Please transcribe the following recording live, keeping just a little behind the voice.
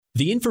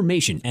The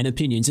information and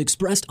opinions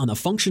expressed on the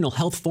Functional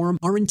Health Forum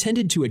are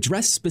intended to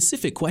address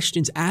specific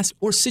questions asked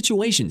or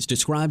situations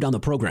described on the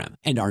program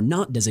and are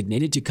not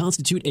designated to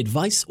constitute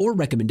advice or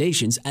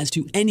recommendations as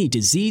to any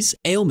disease,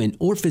 ailment,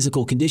 or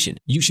physical condition.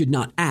 You should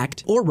not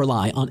act or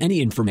rely on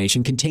any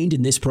information contained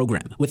in this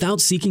program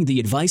without seeking the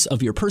advice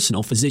of your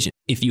personal physician.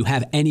 If you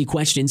have any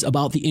questions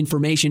about the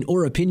information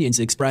or opinions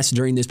expressed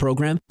during this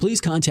program,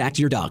 please contact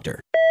your doctor.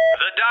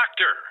 The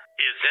doctor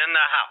is in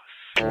the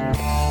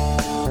house.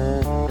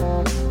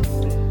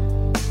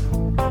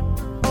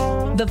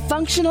 The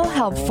Functional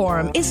Health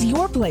Forum is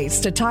your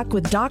place to talk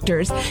with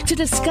doctors to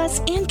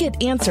discuss and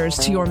get answers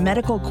to your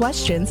medical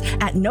questions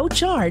at no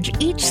charge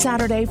each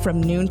Saturday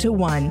from noon to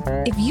 1.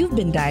 If you've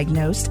been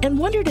diagnosed and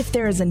wondered if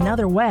there is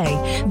another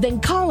way, then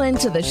call in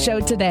to the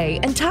show today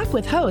and talk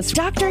with host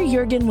Dr.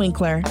 Jurgen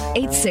Winkler,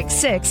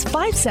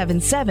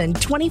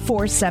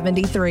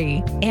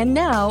 866-577-2473. And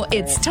now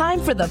it's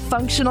time for the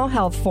Functional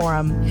Health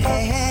Forum.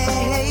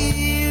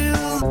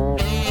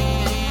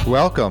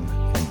 Welcome.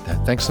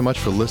 Thanks so much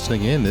for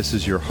listening in. This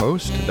is your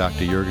host,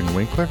 Dr. Jurgen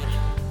Winkler.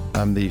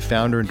 I'm the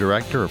founder and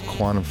director of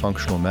Quantum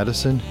Functional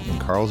Medicine in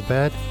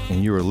Carlsbad,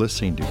 and you are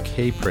listening to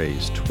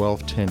K-Praise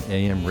 1210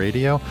 AM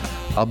radio.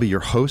 I'll be your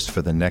host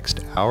for the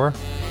next hour.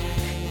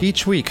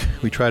 Each week,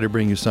 we try to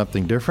bring you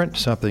something different,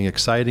 something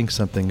exciting,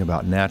 something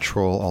about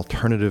natural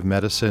alternative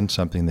medicine,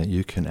 something that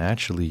you can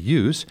actually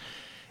use.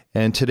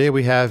 And today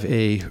we have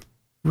a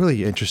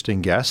really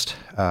interesting guest.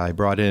 I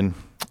brought in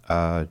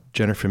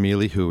Jennifer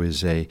Mealy, who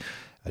is a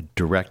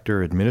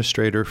director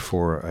administrator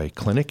for a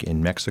clinic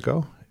in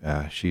Mexico.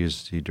 She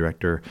is the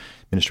director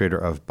administrator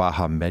of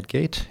Baja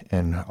MedGate,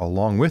 and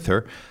along with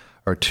her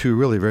are two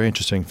really very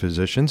interesting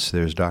physicians.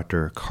 There's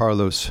Dr.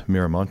 Carlos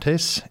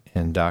Miramontes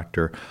and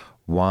Dr.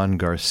 Juan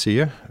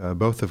Garcia,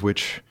 both of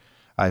which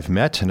I've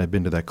met, and I've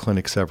been to that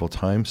clinic several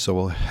times, so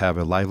we'll have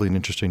a lively and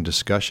interesting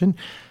discussion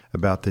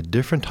about the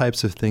different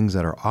types of things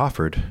that are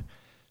offered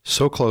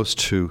so close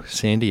to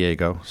San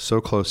Diego,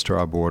 so close to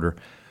our border,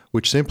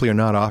 which simply are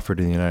not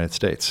offered in the United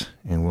States.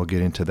 And we'll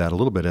get into that a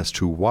little bit as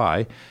to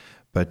why.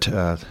 But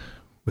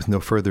with no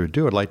further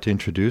ado, I'd like to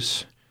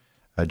introduce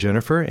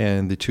Jennifer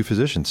and the two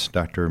physicians,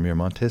 Dr.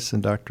 Miramontes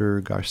and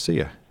Dr.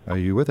 Garcia. Are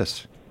you with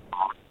us?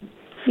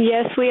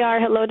 Yes, we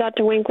are. Hello,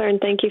 Dr. Winkler, and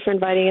thank you for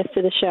inviting us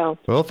to the show.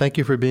 Well, thank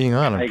you for being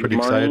on. I'm pretty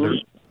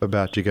excited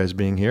about you guys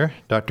being here.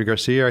 Dr.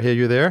 Garcia, I hear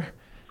you there?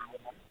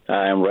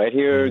 I'm right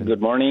here.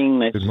 Good morning.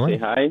 Nice to say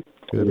hi.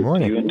 Good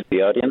morning. To you and to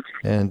the audience.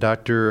 And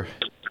Dr.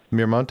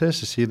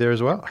 Miramontes, is he there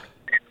as well?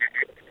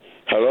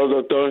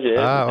 Hello, doctor. Yes,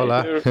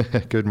 hola.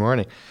 Good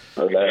morning.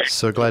 Hola.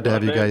 So glad to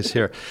have you guys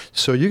here.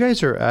 So you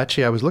guys are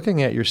actually, I was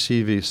looking at your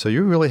CV, so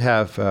you really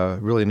have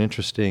really an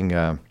interesting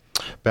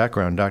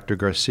background. Dr.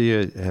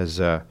 Garcia has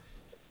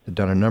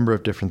done a number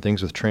of different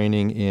things with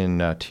training in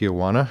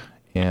Tijuana,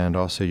 and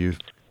also you've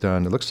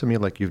done, it looks to me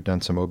like you've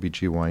done some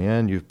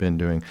OBGYN, you've been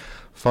doing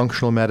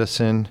functional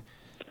medicine,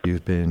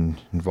 you've been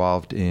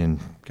involved in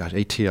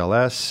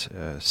ATLS,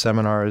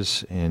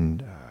 seminars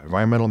in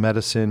environmental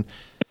medicine,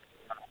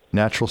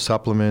 natural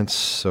supplements,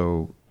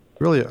 so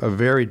really a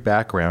varied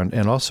background.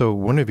 And also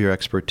one of your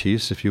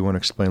expertise, if you want to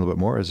explain a little bit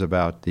more, is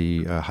about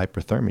the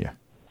hyperthermia.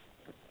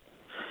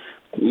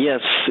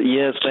 Yes.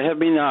 I have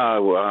been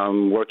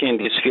working in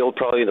this field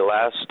probably the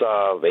last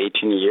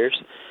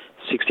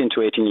 16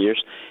 to 18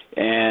 years.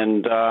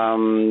 And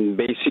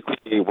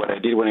basically what I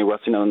did when I was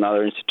in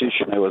another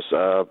institution, I was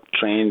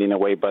trained in a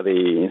way by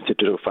the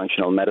Institute of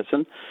Functional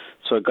Medicine.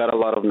 So I got a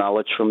lot of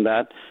knowledge from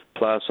that,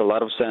 plus a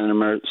lot of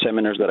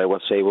seminars that I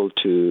was able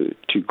to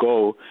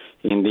go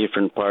in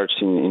different parts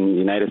in the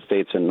United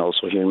States and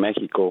also here in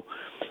Mexico.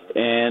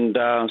 And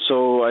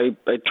so I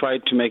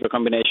tried to make a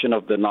combination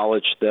of the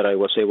knowledge that I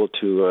was able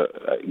to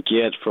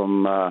get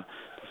from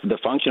the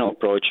functional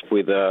approach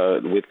with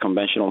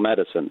conventional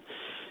medicine.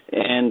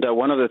 And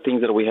one of the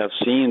things that we have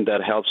seen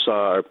that helps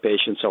our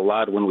patients a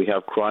lot when we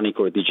have chronic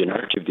or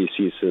degenerative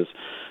diseases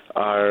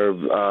are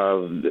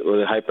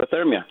the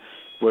hyperthermia,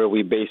 where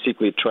we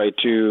basically try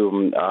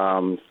to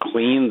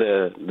clean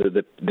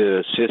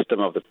the system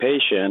of the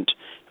patient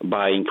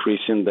by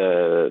increasing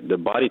the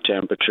body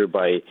temperature,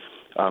 by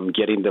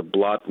getting the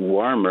blood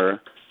warmer,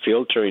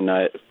 filtering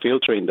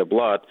the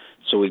blood,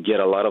 so we get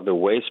a lot of the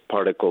waste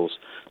particles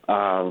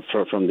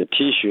from the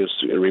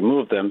tissues,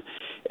 remove them,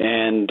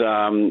 and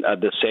at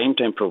the same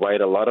time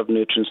provide a lot of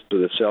nutrients to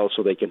the cells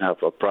so they can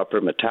have a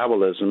proper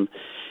metabolism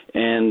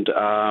and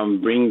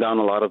bring down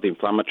a lot of the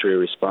inflammatory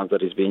response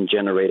that is being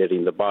generated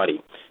in the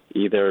body,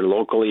 either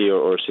locally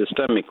or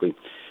systemically.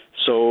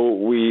 So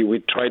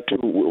we try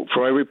to,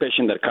 for every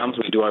patient that comes,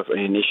 we do have an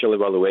initial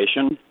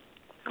evaluation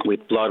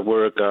with blood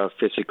work,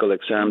 physical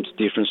exams,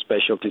 different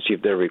specialties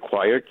if they're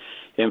required.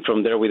 And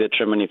from there, we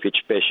determine if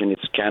each patient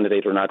is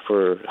candidate or not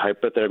for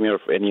hyperthermia or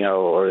for any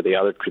or the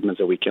other treatments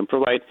that we can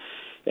provide.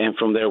 And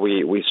from there,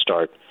 we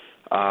start.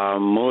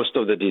 Most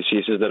of the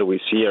diseases that we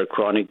see are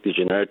chronic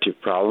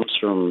degenerative problems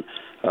from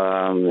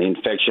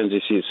infection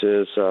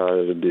diseases,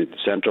 the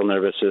central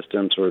nervous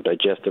systems, or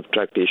digestive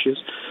tract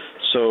issues.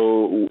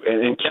 So,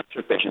 and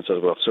cancer patients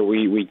as well. So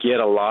we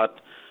get a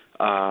lot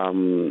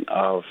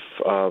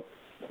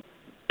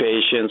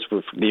patients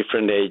with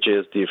different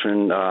ages,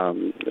 different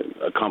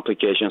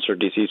complications or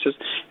diseases,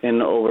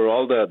 and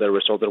overall the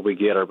results that we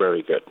get are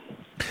very good.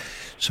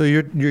 So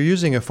you're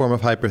using a form of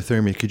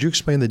hyperthermia. Could you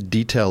explain the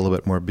detail a little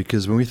bit more?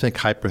 Because when we think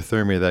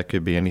hyperthermia, that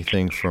could be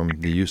anything from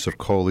the use of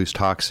Coley's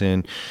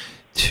toxin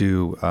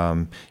to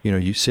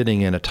you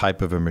sitting in a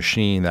type of a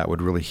machine that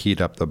would really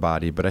heat up the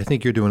body. But I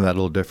think you're doing that a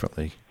little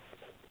differently.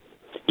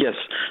 Yes,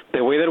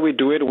 the way that we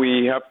do it,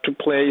 we have to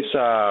place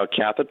a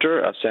catheter,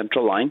 a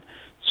central line,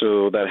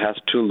 so that has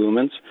 2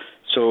 lumens.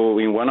 So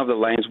in one of the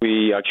lines,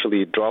 we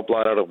actually draw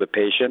blood out of the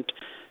patient.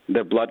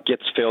 The blood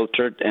gets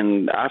filtered,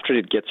 and after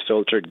it gets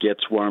filtered,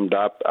 gets warmed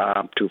up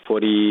to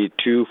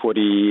 42,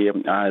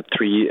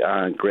 43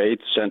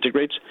 grades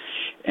centigrades,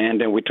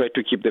 and then we try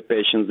to keep the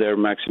patients there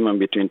maximum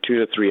between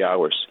 2 to 3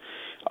 hours.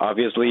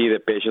 Obviously, the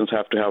patients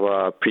have to have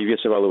a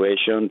previous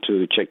evaluation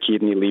to check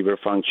kidney, liver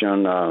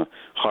function,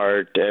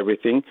 heart,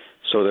 everything,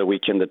 so that we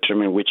can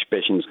determine which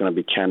patient is going to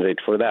be candidate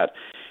for that.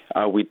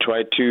 We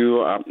try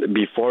to,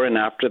 before and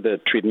after the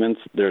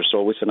treatments, there's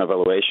always an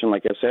evaluation,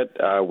 like I said.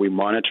 We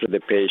monitor the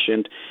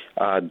patient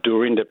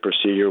during the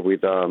procedure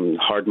with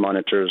heart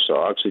monitors,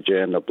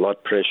 oxygen,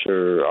 blood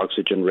pressure,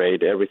 oxygen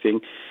rate, everything,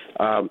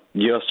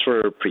 just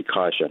for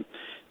precaution.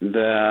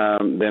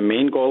 The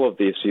main goal of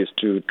this is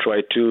to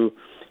try to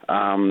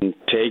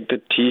take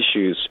the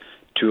tissues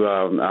to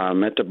a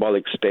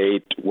metabolic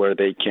state where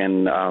they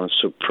can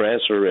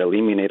suppress or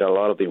eliminate a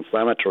lot of the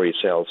inflammatory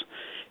cells,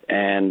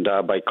 and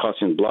by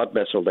causing blood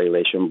vessel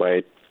dilation,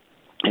 by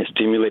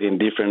stimulating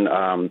different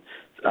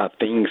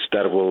things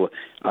that will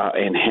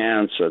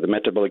enhance the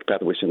metabolic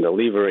pathways in the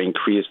liver,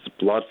 increase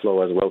blood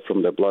flow as well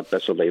from the blood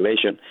vessel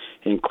dilation,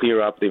 and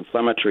clear up the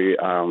inflammatory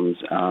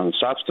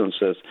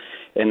substances.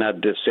 And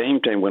at the same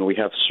time, when we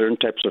have certain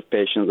types of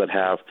patients that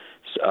have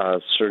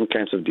certain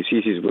kinds of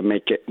diseases, we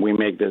make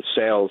the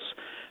cells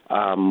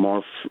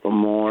more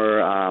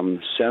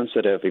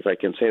sensitive, if I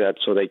can say that,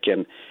 so they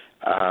can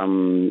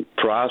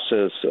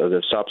process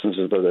the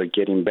substances that are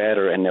getting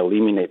better and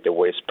eliminate the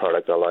waste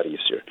product a lot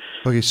easier.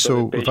 Okay,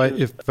 so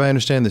if I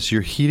understand this,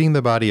 you're heating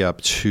the body up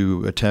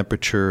to a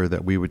temperature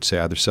that we would say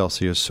either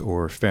Celsius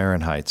or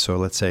Fahrenheit. So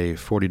let's say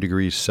 40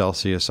 degrees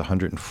Celsius,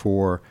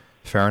 104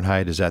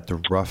 Fahrenheit. Is that the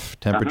rough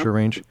temperature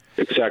range?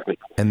 Exactly.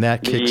 And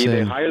that kicks in.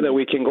 The higher that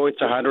we can go, it's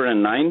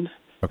 109.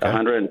 Okay.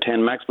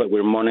 110 max, but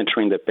we're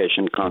monitoring the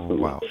patient constantly.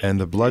 Oh, wow. And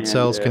the blood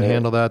cells can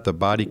handle that? The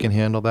body can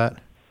handle that?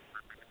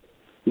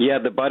 Yeah,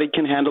 the body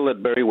can handle it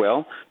very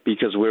well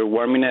because we're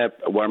warming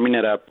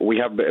it up. We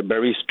have a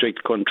very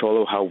strict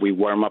control of how we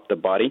warm up the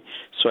body.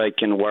 So I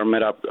can warm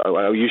it up.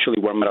 I usually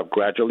warm it up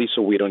gradually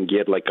so we don't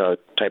get like a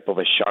type of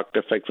a shock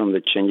effect from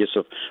the changes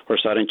of or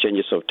sudden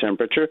changes of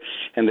temperature.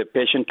 And the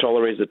patient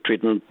tolerates the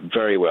treatment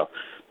very well.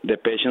 The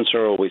patients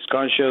are always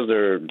conscious.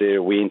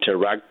 We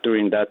interact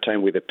during that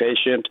time with the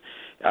patient.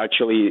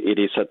 Actually, it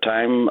is a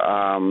time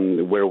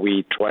where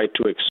we try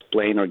to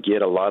explain or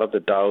get a lot of the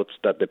doubts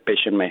that the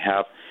patient may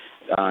have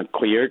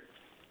cleared,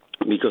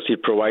 because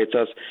it provides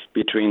us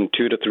between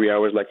 2 to 3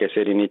 hours, like I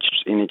said, in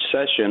each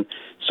session.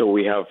 So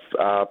we have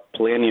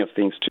plenty of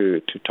things to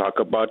talk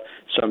about.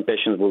 Some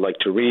patients would like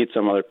to read.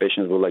 Some other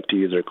patients would like to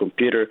use their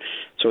computer.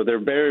 So they're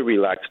very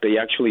relaxed. They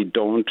actually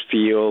don't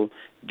feel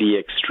the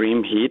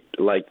extreme heat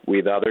like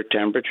with other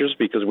temperatures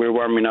because we're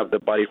warming up the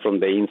body from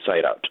the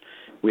inside out.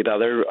 With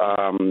other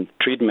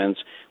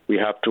treatments, we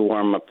have to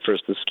warm up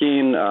first the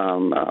skin,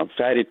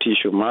 fatty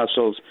tissue,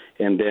 muscles,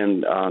 and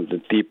then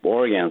the deep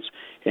organs.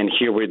 And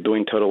here we're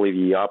doing totally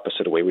the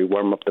opposite way. We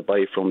warm up the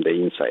body from the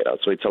inside out.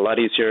 So it's a lot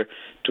easier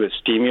to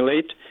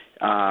stimulate,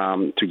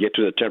 to get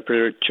to the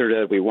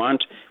temperature that we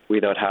want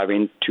without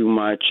having too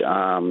much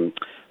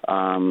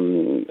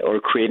or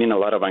creating a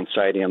lot of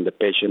anxiety on the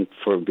patient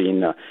for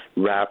being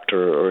wrapped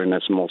or in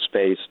a small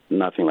space,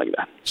 nothing like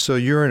that. So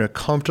you're in a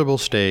comfortable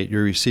state,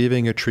 you're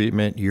receiving a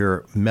treatment,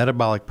 your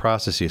metabolic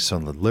processes, so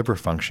the liver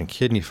function,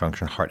 kidney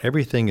function, heart,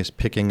 everything is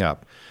picking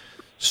up.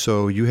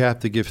 So you have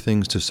to give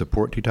things to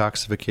support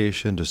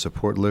detoxification, to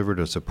support liver,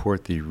 to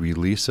support the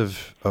release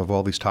of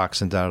all these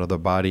toxins out of the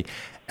body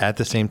at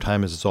the same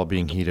time as it's all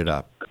being heated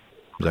up.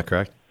 Is that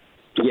correct?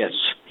 Yes.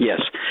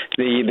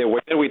 The way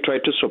that we try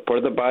to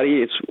support the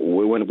body is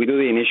when we do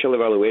the initial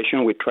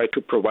evaluation, we try to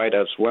provide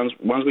us, once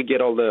we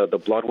get all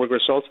the blood work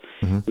results,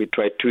 we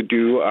try to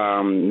do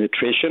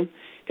nutrition,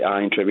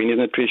 intravenous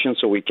nutrition,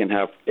 so we can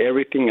have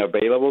everything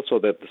available so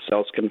that the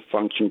cells can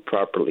function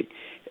properly.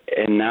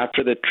 And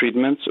after the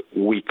treatments,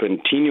 we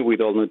continue with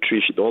all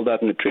that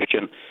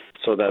nutrition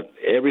so that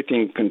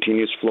everything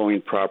continues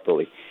flowing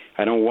properly.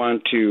 I don't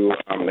want to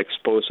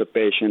expose a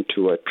patient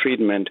to a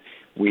treatment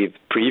with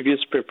previous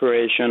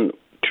preparation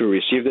to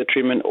receive the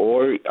treatment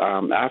or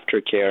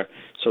aftercare,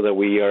 so that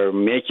we are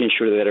making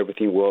sure that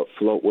everything will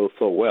flow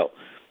well.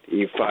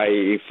 If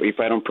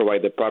I don't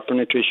provide the proper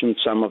nutrition,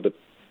 some of the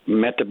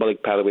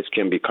metabolic pathways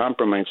can be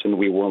compromised, and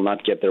we will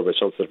not get the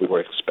results that we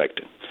were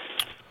expecting.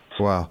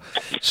 Wow.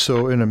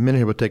 So in a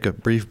minute, we'll take a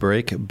brief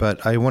break,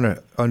 but I want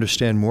to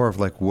understand more of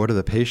what are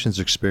the patients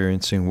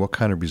experiencing, what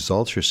kind of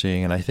results you're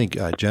seeing. And I think,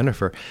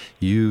 Jennifer,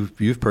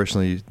 you've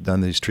personally done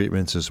these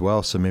treatments as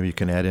well, so maybe you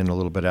can add in a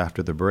little bit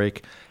after the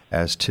break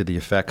as to the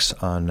effects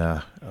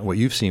on what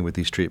you've seen with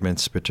these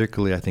treatments,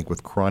 particularly, I think,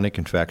 with chronic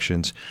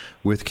infections,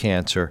 with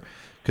cancer,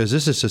 because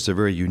this is just a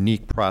very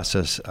unique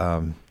process,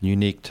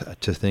 unique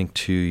to think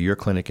to your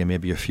clinic and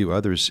maybe a few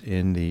others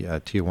in the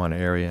Tijuana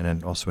area and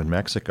then also in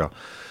Mexico.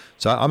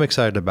 So I'm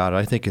excited about it.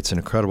 I think it's an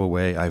incredible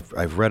way.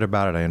 I've read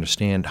about it. I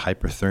understand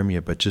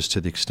hyperthermia, but just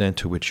to the extent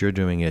to which you're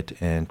doing it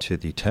and to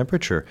the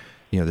temperature,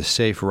 the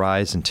safe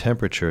rise in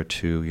temperature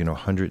to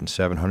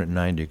 107,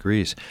 109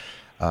 degrees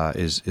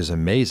is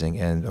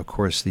amazing. And of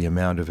course, the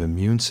amount of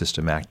immune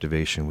system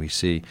activation we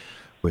see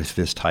with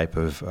this type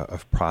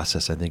of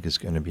process, I think, is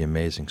going to be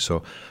amazing.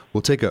 So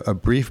we'll take a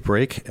brief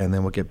break, and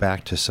then we'll get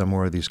back to some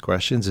more of these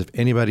questions. If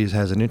anybody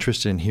has an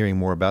interest in hearing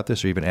more about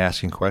this or even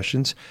asking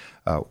questions,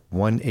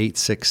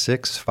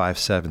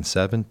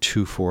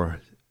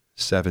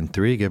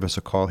 1-866-577-2473. Give us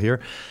a call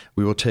here.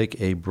 We will take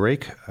a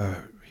break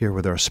here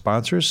with our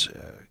sponsors,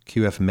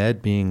 QF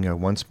Med being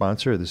one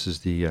sponsor. This is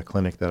the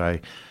clinic that I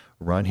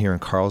run here in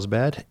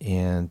Carlsbad,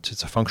 and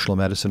it's a functional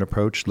medicine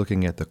approach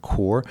looking at the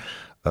core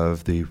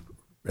of the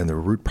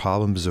root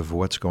problems of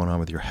what's going on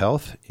with your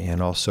health.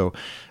 And also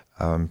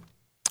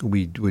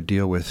we would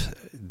deal with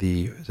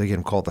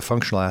called the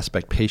functional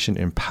aspect,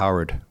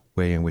 patient-empowered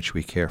way in which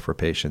we care for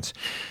patients.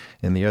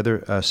 And the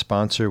other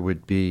sponsor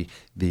would be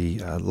the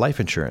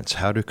life insurance,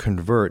 how to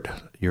convert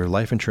your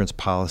life insurance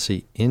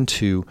policy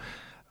into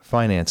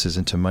finances,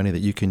 into money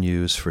that you can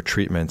use for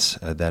treatments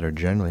that are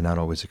generally not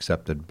always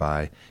accepted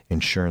by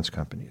insurance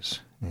companies.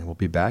 And we'll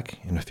be back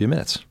in a few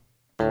minutes.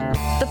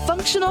 The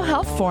Functional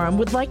Health Forum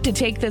would like to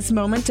take this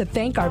moment to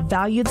thank our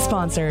valued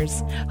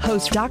sponsors.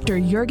 Host Dr.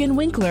 Jurgen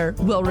Winkler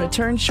will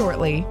return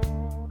shortly.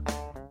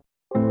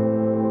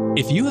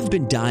 If you have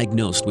been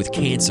diagnosed with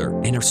cancer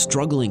and are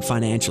struggling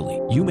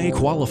financially, you may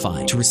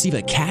qualify to receive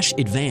a cash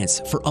advance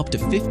for up to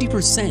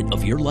 50%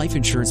 of your life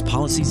insurance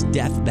policy's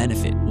death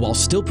benefit while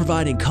still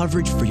providing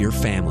coverage for your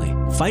family.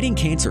 Fighting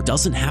cancer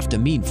doesn't have to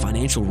mean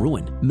financial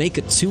ruin. Make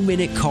a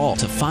 2-minute call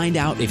to find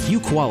out if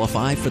you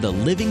qualify for the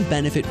Living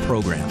Benefit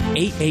Program,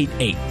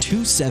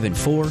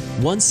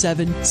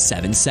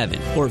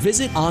 888-274-1777, or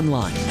visit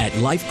online at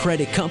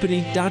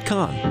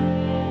lifecreditcompany.com.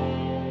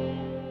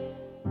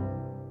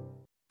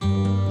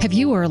 Have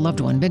you or a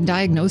loved one been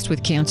diagnosed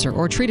with cancer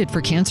or treated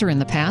for cancer in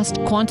the past?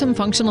 Quantum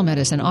Functional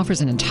Medicine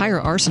offers an entire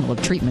arsenal of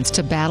treatments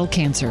to battle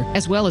cancer,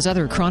 as well as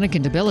other chronic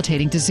and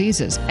debilitating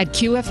diseases. At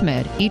QF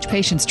Med, each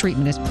patient's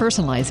treatment is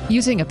personalized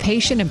using a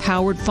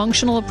patient-empowered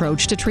functional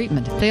approach to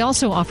treatment. They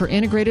also offer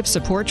integrative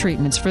support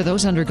treatments for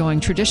those undergoing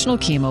traditional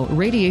chemo,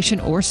 radiation,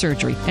 or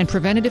surgery, and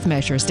preventative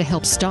measures to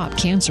help stop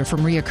cancer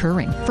from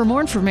reoccurring. For more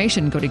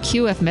information, go to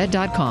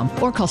qfmed.com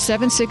or call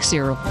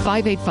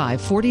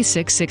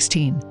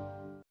 760-585-4616.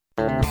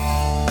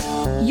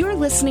 You're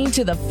listening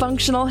to the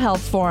Functional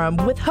Health Forum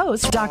with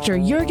host Dr.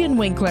 Jurgen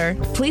Winkler.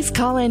 Please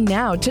call in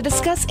now to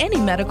discuss any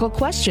medical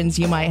questions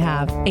you might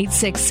have.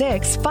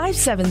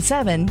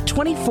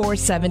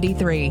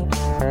 866-577-2473.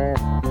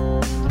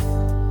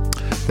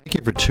 Thank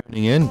you for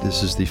tuning in.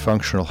 This is the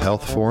Functional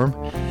Health Forum.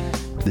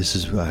 This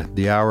is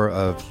the hour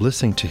of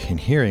listening to and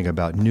hearing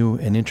about new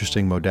and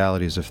interesting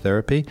modalities of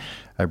therapy.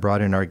 I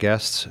brought in our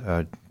guests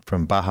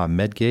from Baja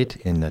MedGate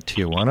in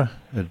Tijuana.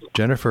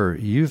 Jennifer,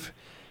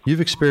 You've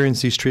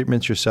experienced these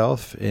treatments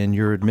yourself, and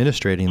you're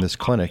administrating this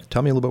clinic.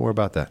 Tell me a little bit more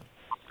about that.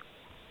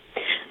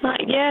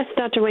 Yes,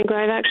 Dr. Winkler.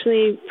 I've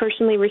actually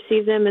personally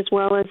received them, as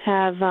well as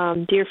have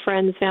dear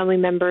friends, family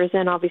members,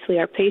 and obviously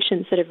our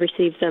patients that have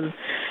received them.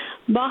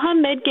 Baja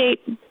MedGate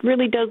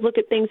really does look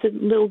at things a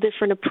little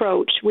different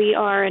approach. We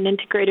are an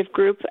integrative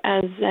group,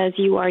 as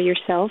you are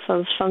yourself,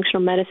 of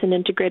functional medicine,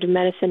 integrative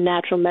medicine,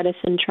 natural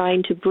medicine,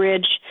 trying to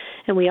bridge,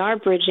 and we are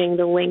bridging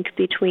the link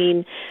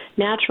between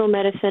natural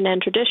medicine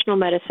and traditional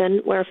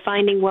medicine, where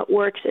finding what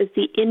works as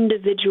the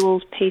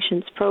individual's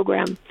patient's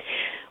program.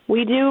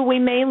 We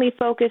mainly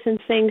focus on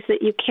things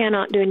that you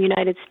cannot do in the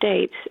United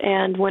States.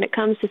 And when it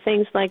comes to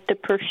things like the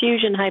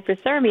perfusion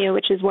hyperthermia,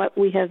 which is what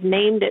we have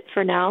named it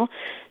for now,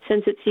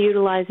 since it's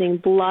utilizing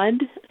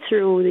blood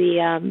through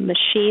the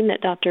machine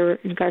that Dr.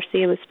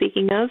 Garcia was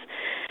speaking of,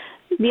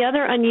 the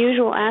other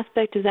unusual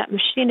aspect of that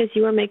machine is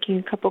you were making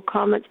a couple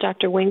comments,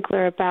 Dr.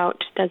 Winkler,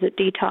 about does it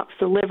detox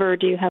the liver?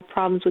 Do you have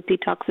problems with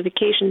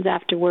detoxifications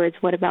afterwards?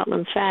 What about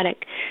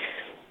lymphatic?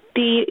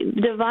 The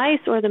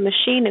device or the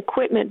machine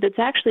equipment that's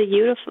actually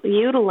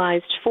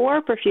utilized for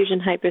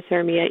perfusion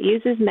hyperthermia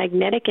uses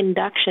magnetic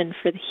induction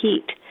for the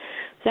heat.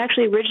 It's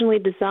actually originally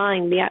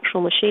designed, the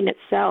actual machine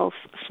itself,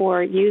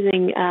 for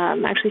using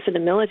actually for the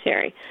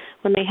military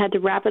when they had to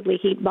rapidly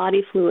heat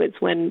body fluids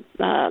when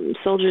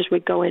soldiers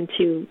would go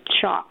into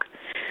shock.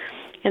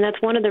 And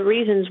that's one of the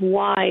reasons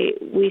why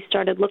we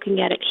started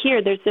looking at it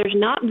here. There's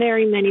not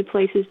very many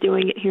places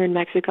doing it here in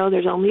Mexico.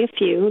 There's only a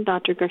few.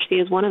 Dr.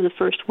 Garcia is one of the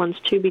first ones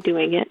to be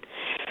doing it.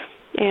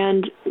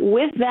 And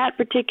with that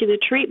particular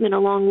treatment,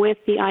 along with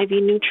the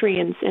IV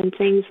nutrients and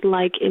things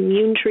like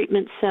immune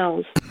treatment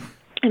cells,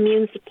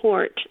 immune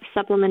support,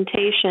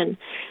 supplementation,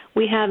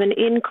 we have an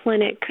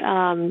in-clinic,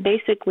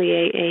 basically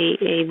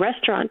a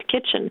restaurant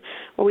kitchen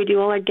where we do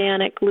all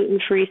organic,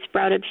 gluten-free,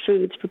 sprouted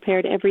foods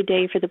prepared every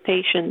day for the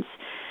patients.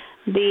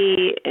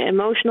 The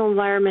emotional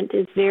environment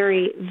is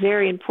very,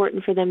 very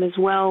important for them as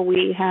well.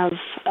 We have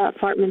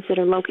apartments that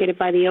are located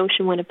by the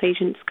ocean when a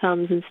patient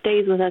comes and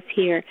stays with us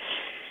here.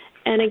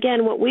 And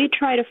again, what we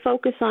try to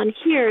focus on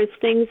here is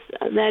things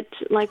that,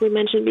 like we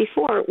mentioned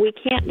before, we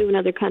can't do in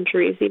other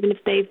countries, even if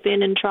they've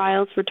been in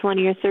trials for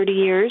 20 or 30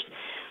 years.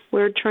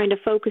 We're trying to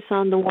focus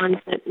on the ones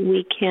that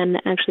we can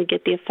actually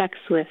get the effects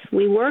with.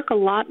 We work a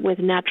lot with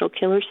natural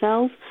killer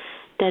cells,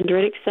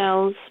 dendritic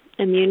cells,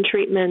 immune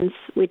treatments.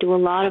 We do a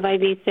lot of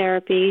IV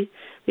therapy.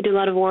 We do a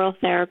lot of oral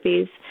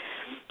therapies.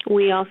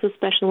 We also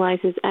specialize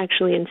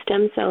actually in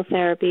stem cell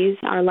therapies.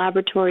 Our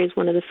laboratory is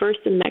one of the first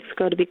in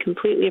Mexico to be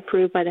completely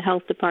approved by the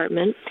health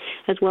department,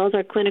 as well as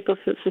our clinical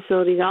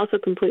facilities also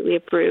completely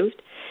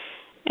approved.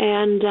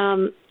 And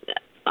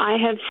I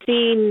have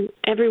seen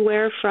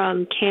everywhere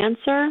from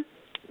cancer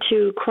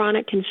to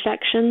chronic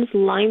infections,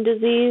 Lyme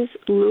disease,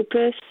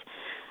 lupus,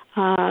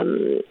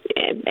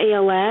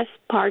 ALS,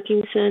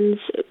 Parkinson's,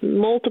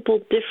 multiple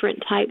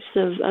different types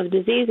of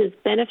diseases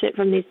benefit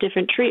from these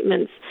different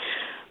treatments.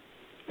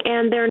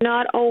 And they're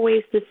not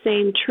always the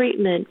same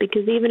treatment,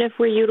 because even if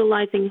we're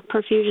utilizing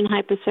perfusion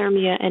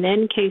hypothermia and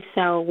NK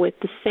cell with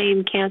the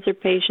same cancer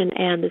patient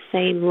and the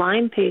same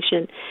Lyme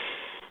patient,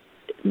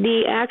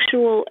 the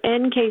actual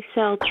NK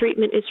cell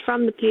treatment is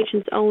from the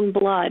patient's own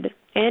blood.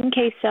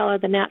 NK cell are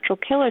the natural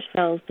killer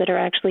cells that are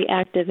actually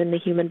active in the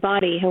human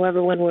body.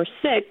 However, when we're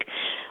sick,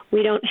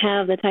 we don't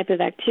have the type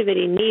of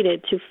activity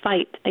needed to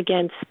fight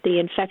against the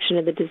infection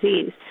of the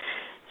disease.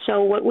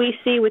 So what we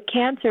see with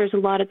cancer is a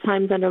lot of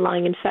times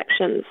underlying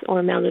infections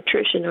or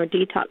malnutrition or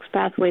detox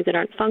pathways that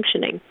aren't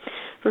functioning.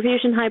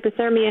 Perfusion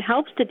hypothermia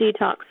helps to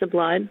detox the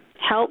blood,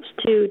 helps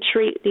to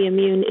treat the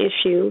immune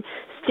issue,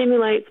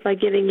 stimulates by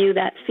giving you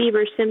that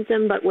fever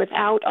symptom but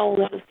without all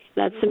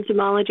that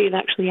symptomology of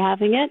actually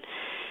having it,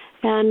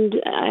 and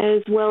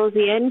as well as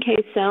the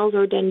NK cells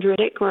or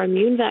dendritic or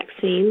immune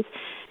vaccines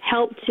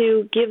help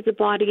to give the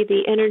body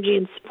the energy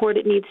and support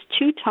it needs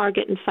to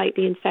target and fight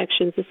the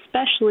infections,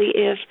 especially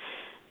if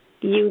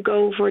you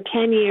go for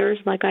 10 years,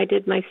 like I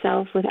did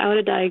myself, without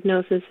a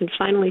diagnosis and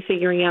finally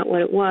figuring out what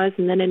it was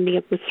and then ending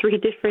up with 3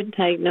 different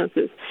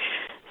diagnoses.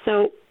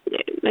 So,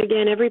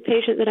 again, every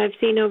patient that I've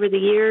seen over the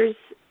years,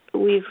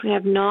 we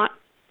have not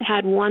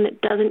had one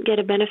that doesn't get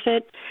a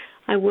benefit.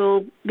 I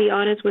will be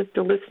honest with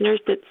the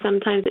listeners that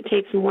sometimes it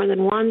takes more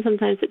than one,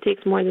 sometimes it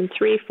takes more than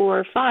 3, 4,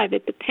 or 5.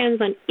 It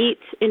depends on each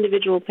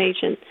individual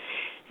patient.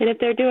 And if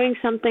they're doing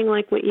something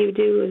like what you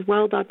do as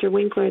well, Dr.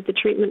 Winkler, the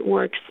treatment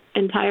works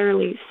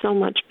entirely so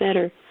much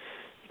better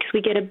because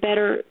we get a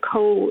better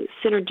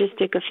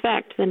co-synergistic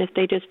effect than if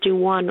they just do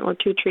 1 or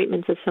 2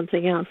 treatments of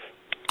something else.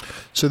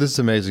 So this is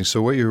amazing.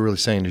 So what you're really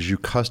saying is you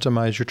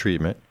customize your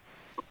treatment,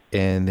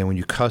 and then when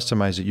you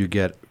customize it, you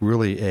get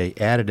really a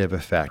additive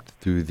effect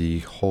through the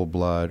whole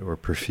blood or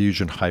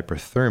perfusion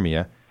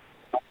hyperthermia,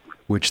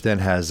 which then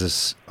has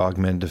this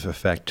augmentative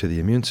effect to the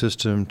immune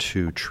system,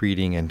 to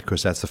treating, and of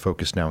course that's the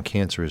focus now in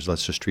cancer is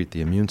let's just treat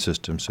the immune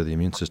system so the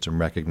immune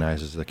system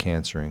recognizes the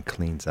cancer and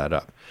cleans that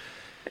up.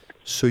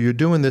 So you're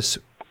doing this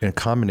in a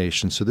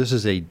combination. So this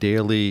is a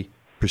daily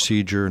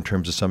procedure in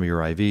terms of some of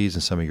your IVs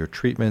and some of your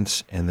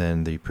treatments, and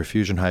then the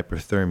perfusion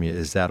hyperthermia,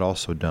 is that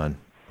also done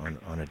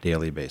on a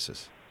daily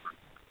basis?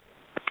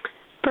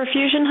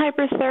 Perfusion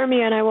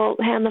hyperthermia, and I will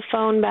hand the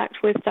phone back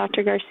with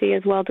Dr. Garcia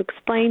as well to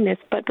explain this,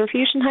 but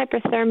perfusion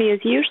hyperthermia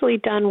is usually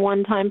done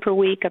 1 time per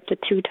week up to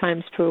 2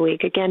 times per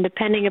week, again,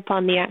 depending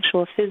upon the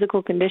actual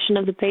physical condition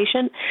of the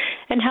patient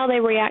and how they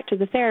react to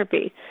the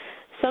therapy.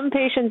 Some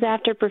patients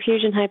after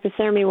perfusion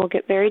hypothermia will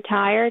get very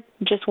tired,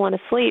 just want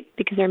to sleep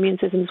because their immune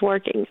system is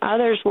working.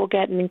 Others will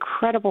get an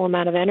incredible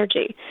amount of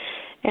energy.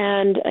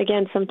 And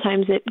again,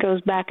 sometimes it goes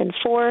back and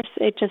forth.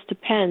 It just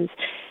depends.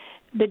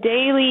 The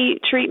daily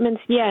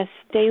treatments, yes,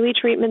 daily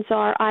treatments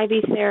are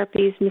IV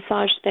therapies,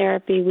 massage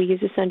therapy. We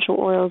use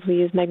essential oils. We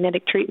use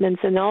magnetic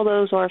treatments, and all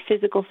those are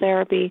physical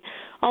therapy.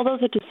 All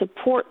those are to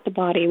support the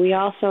body. We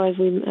also, as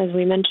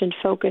we mentioned,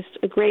 focused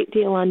a great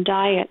deal on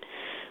diet.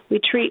 We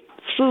treat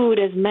food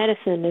as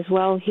medicine as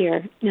well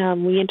here.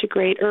 We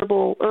integrate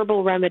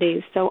herbal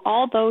remedies. So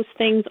all those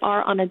things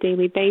are on a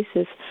daily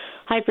basis.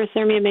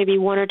 Hyperthermia maybe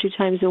 1 or 2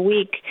 times a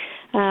week.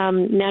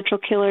 Natural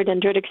killer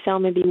dendritic cell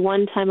maybe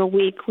 1 time a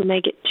week. We may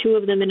get 2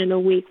 of them in a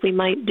week. We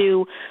might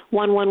do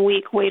 1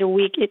 week, wait a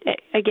week.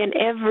 Again,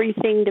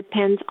 everything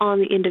depends on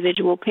the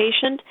individual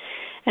patient.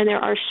 And there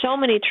are so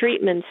many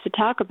treatments to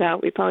talk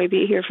about. We'd probably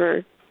be here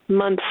for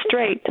months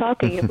straight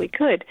talking if we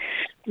could.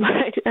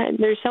 But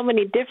there's so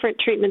many different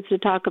treatments to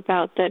talk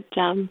about that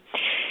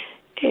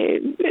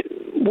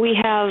we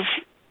have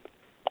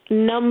a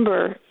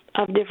number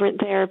of different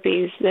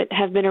therapies that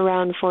have been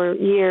around for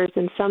years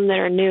and some that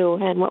are new.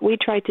 And what we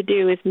try to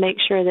do is make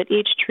sure that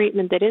each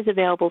treatment that is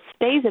available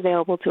stays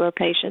available to our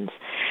patients.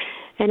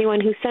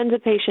 anyone who sends a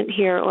patient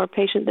here or a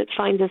patient that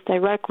finds us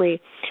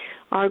directly,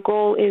 our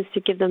goal is to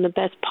give them the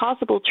best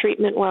possible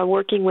treatment while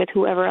working with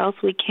whoever else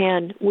we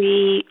can.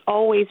 We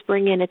always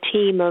bring in a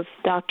team of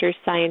doctors,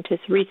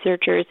 scientists,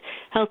 researchers,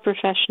 health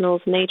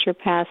professionals,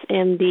 naturopaths,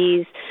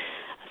 MDs,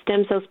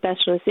 stem cell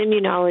specialists,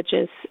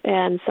 immunologists,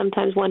 and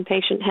sometimes one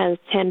patient has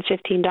 10,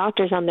 15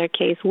 doctors on their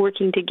case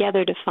working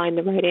together to find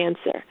the right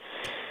answer.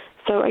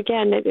 So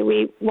again,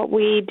 what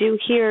we do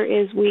here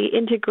is we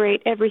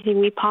integrate everything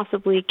we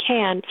possibly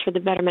can for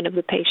the betterment of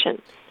the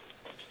patient.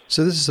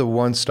 So this is a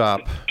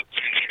one-stop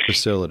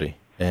facility,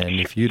 and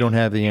if you don't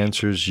have the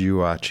answers,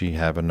 you actually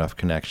have enough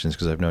connections,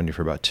 because I've known you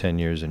for about 10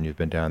 years and you've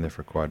been down there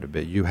for quite a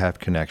bit. You have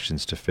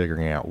connections to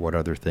figuring out what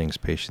other things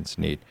patients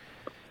need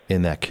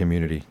in that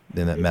community,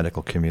 in that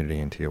medical community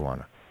in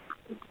Tijuana.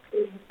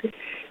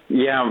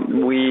 Yeah,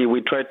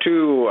 we try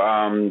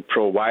to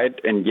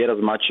provide and get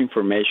as much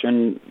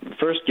information.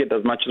 First, get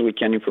as much as we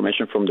can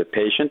information from the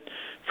patient,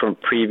 from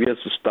previous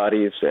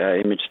studies,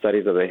 image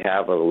studies that they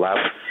have, or lab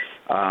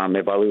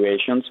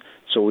evaluations,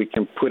 so we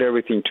can put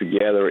everything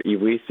together.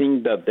 If we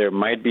think that there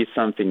might be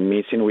something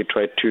missing, we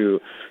try to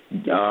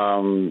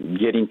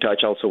get in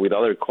touch also with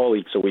other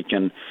colleagues so we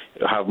can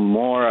have a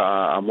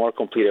more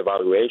complete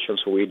evaluation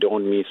so we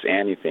don't miss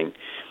anything.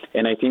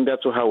 And I think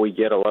that's how we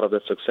get a lot of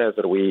the success,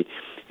 that we,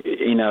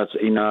 in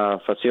a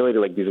facility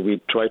like this,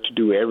 we try to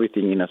do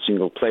everything in a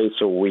single place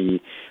so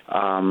we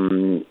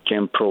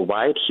can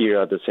provide here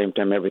at the same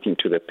time everything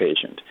to the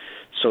patient.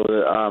 So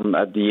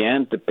at the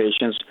end, the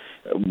patients,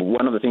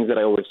 one of the things that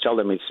I always tell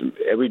them is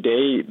every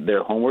day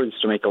their homework is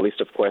to make a list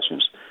of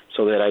questions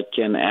so that I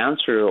can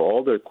answer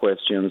all their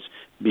questions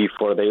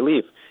before they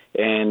leave.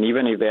 And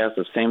even if they ask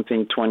the same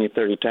thing 20,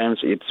 30 times,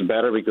 it's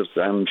better because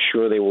I'm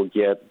sure they will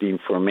get the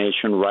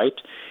information right.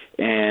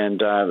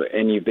 And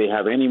if they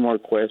have any more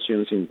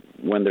questions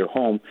when they're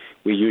home,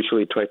 we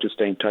usually try to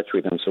stay in touch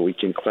with them so we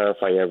can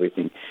clarify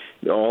everything.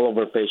 All of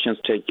our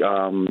patients take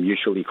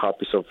usually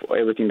copies of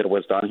everything that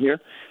was done here,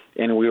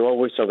 and we're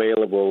always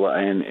available.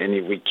 And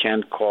if we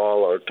can't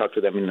call or talk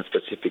to them in a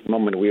specific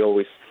moment, we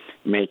always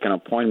make an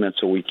appointment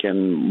so we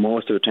can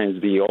most of the times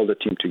be all the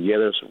team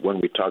together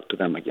when we talk to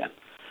them again.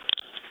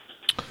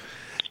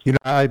 You know,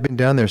 I've been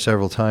down there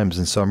several times,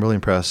 and so I'm really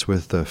impressed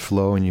with the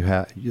flow and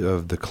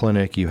of the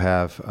clinic. You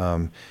have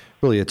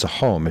really, it's a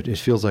home. It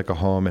feels like a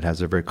home. It has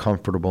a very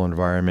comfortable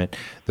environment.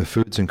 The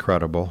food's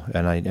incredible,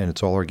 and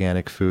it's all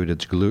organic food.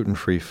 It's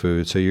gluten-free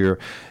food. So you're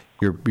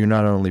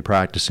not only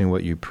practicing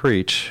what you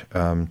preach.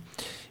 In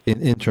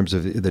terms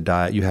of the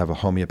diet, you have a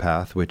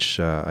homeopath, which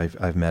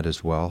I've met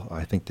as well.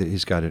 I think that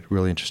he's got a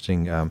really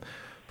interesting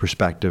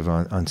perspective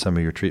on some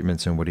of your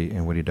treatments and what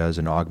he does,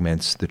 and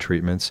augments the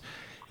treatments.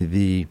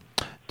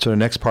 So the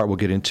next part we'll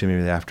get into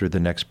maybe after the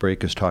next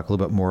break is talk a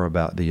little bit more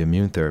about the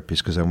immune therapies,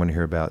 because I want to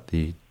hear about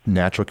the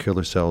natural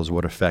killer cells,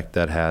 what effect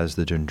that has,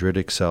 the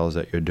dendritic cells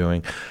that you're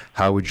doing.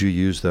 How would you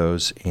use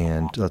those?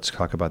 And let's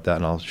talk about that,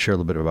 and I'll share a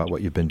little bit about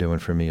what you've been doing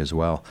for me as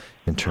well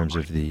in terms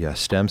of the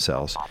stem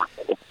cells.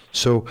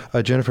 So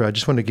Jennifer, I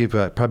just want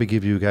to probably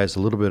give you guys a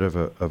little bit of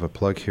a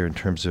plug here in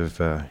terms of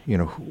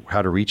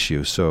how to reach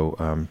you. So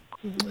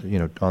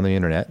on the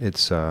internet,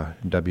 it's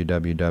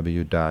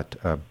www.Baja,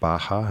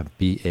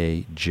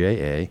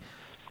 B-A-J-A,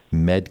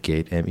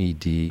 MedGate,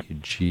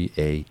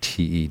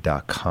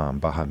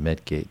 MEDGATE.com,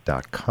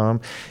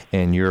 BajaMedGate.com.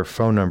 And your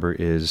phone number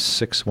is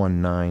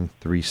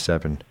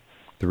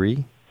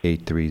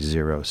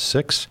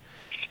 619-373-8306.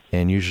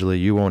 And usually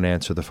you won't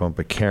answer the phone,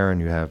 but Karen,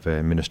 you have an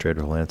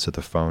administrator who will answer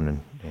the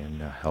phone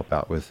and help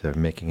out with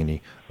making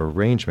any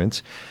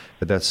arrangements.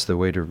 But that's the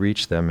way to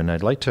reach them. And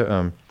I'd like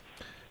to...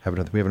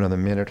 we have another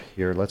minute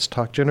here. Let's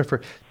talk.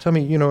 Jennifer, tell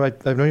me,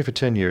 I've known you for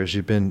 10 years.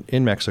 You've been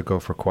in Mexico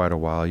for quite a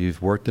while.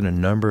 You've worked in a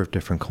number of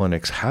different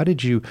clinics. How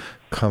did you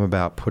come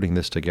about putting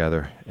this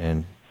together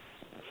and,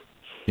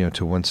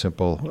 to one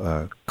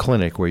simple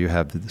clinic where you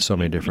have so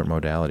many different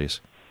modalities?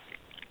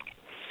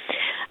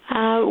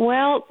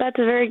 Well, that's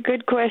a very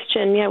good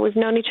question. Yeah, we've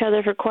known each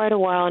other for quite a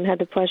while and had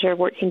the pleasure of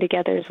working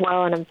together as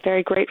well, and I'm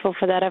very grateful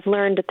for that. I've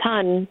learned a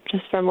ton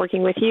just from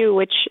working with you,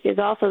 which is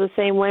also the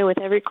same way with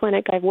every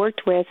clinic I've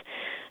worked with.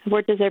 I've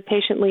worked as their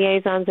patient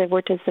liaisons. I've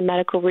worked as the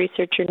medical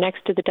researcher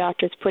next to the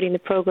doctors putting the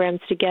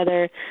programs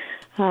together.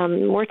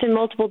 Worked in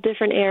multiple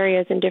different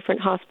areas in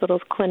different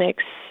hospitals,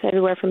 clinics,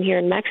 everywhere from here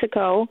in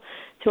Mexico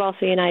to also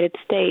the United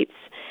States.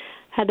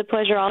 Had the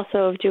pleasure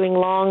also of doing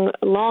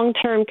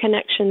long-term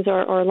connections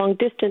or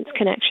long-distance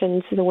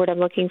connections, is the word I'm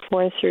looking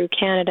for, through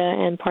Canada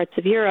and parts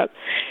of Europe.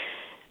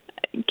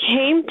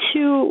 Came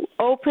to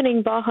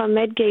opening Baja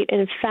MedGate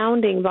and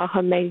founding Baja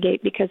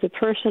MedGate because of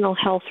personal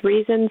health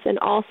reasons, and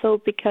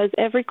also because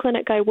every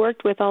clinic I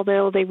worked with,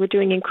 although they were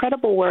doing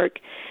incredible work,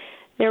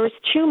 there was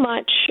too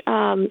much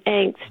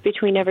angst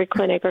between every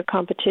clinic or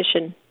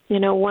competition.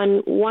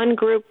 One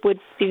group would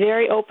be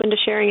very open to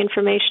sharing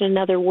information,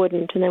 another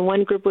wouldn't. And then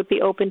one group would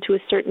be open to a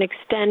certain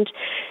extent.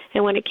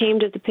 And when it came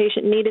to the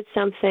patient needed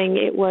something,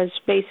 it was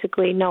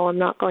basically, no, I'm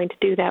not going to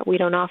do that. We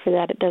don't offer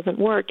that. It doesn't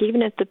work.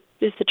 Even if the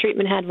the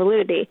treatment had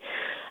validity.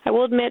 I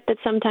will admit that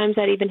sometimes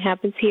that even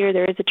happens here.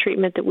 There is a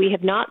treatment that we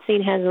have not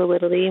seen has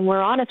validity, and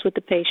we're honest with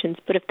the patients.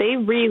 But if they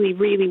really,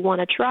 really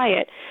want to try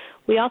it,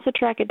 we also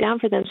track it down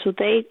for them so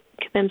they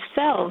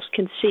themselves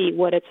can see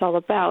what it's all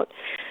about.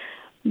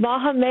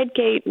 Baja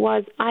MedGate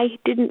I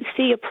didn't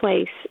see a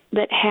place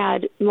that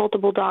had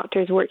multiple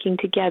doctors working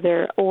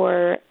together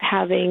or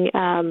having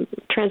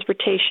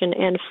transportation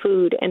and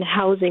food and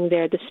housing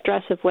there. The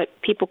stress of what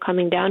people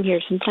coming down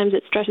here, sometimes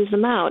it stresses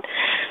them out.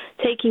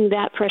 Taking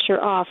that pressure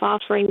off,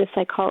 offering the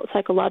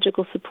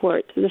psychological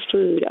support, the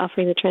food,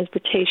 offering the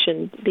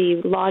transportation,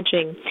 the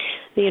lodging,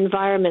 the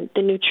environment,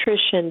 the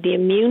nutrition, the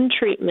immune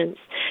treatments,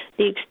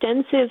 the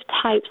extensive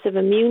types of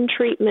immune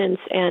treatments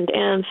and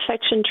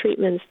infection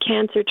treatments,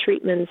 cancer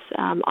treatments,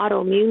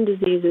 autoimmune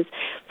diseases,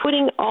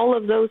 putting all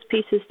of those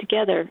pieces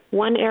together.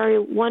 One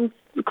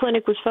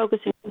clinic was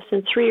focusing on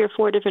 3 or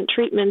 4 different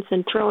treatments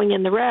and throwing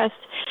in the rest.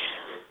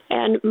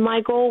 And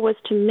my goal was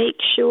to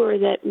make sure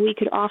that we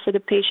could offer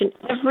the patient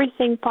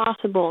everything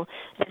possible.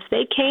 If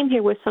they came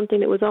here with something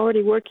that was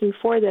already working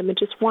for them and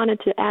just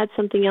wanted to add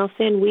something else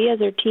in, we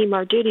as our team,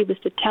 our duty was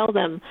to tell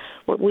them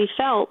what we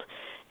felt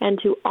and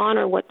to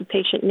honor what the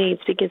patient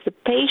needs, because the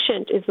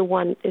patient is the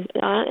one,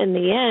 in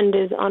the end,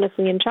 is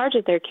honestly in charge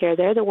of their care.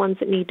 They're the ones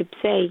that need to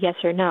say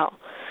yes or no.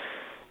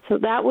 So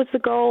that was the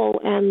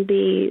goal and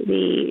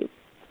the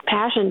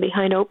passion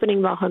behind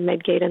opening Baja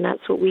MedGate, and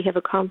that's what we have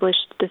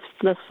accomplished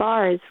thus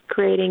far, is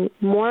creating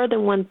more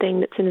than one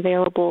thing that's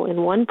available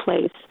in one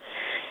place,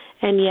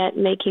 and yet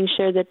making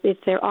sure that if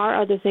there are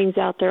other things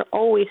out there,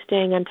 always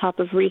staying on top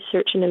of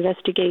research and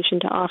investigation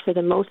to offer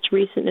the most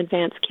recent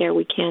advanced care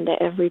we can to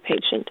every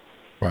patient.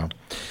 Wow.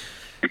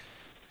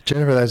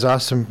 Jennifer, that's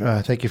awesome.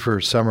 Thank you for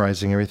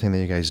summarizing everything that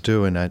you guys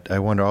do. And I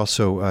wonder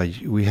also,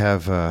 we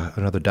have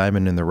another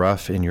diamond in the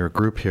rough in your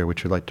group here,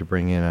 which we'd like to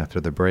bring in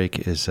after the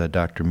break, is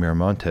Dr.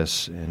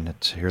 Miramontes. And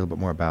let's hear a little bit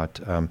more about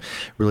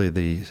really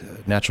the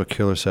natural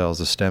killer cells,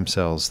 the stem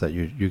cells that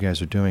you guys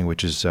are doing,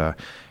 which is an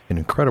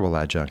incredible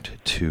adjunct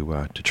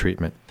to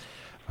treatment.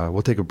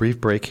 We'll take a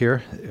brief break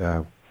here.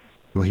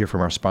 We'll hear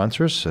from our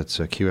sponsors. It's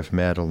QF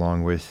Med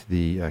along with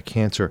the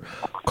Cancer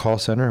Call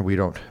Center. We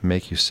don't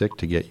make you sick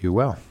to get you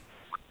well.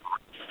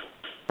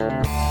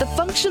 The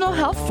Functional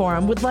Health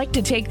Forum would like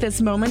to take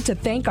this moment to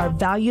thank our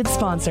valued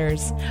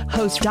sponsors.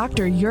 Host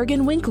Dr.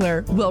 Jurgen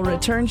Winkler will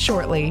return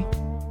shortly.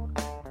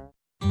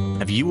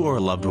 Have you or a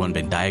loved one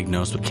been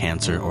diagnosed with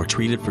cancer or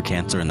treated for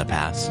cancer in the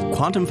past?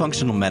 Quantum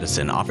Functional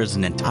Medicine offers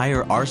an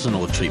entire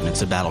arsenal of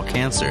treatments to battle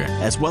cancer,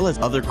 as well as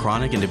other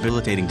chronic and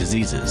debilitating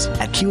diseases.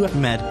 At QF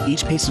Med,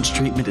 each patient's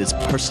treatment is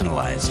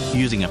personalized,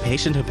 using a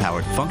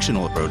patient-empowered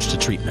functional approach to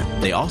treatment.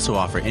 They also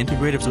offer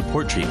integrative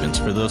support treatments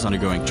for those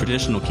undergoing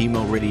traditional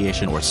chemo,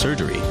 radiation, or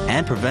surgery,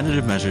 and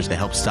preventative measures to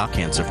help stop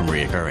cancer from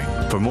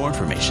reoccurring. For more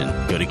information,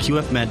 go to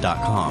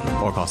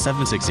qfmed.com or call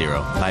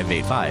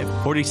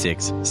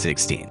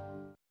 760-585-4616.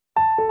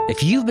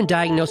 If you've been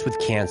diagnosed with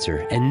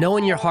cancer and know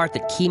in your heart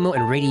that chemo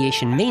and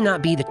radiation may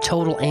not be the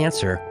total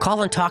answer,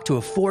 call and talk to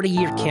a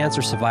 40-year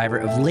cancer survivor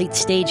of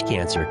late-stage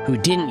cancer who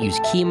didn't use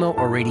chemo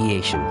or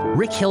radiation.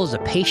 Rick Hill is a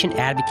patient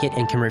advocate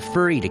and can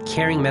refer you to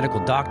caring medical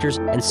doctors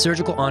and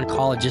surgical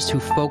oncologists who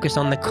focus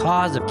on the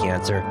cause of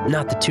cancer,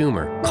 not the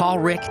tumor. Call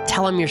Rick,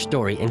 tell him your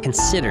story, and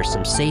consider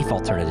some safe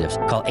alternatives.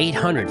 Call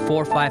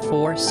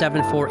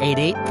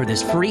 800-454-7488 for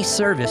this free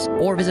service,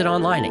 or visit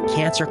online at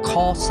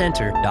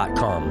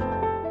cancercallcenter.com.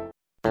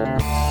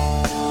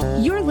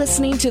 You're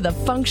listening to the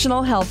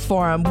Functional Health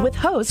Forum with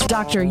host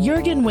Dr.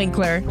 Jurgen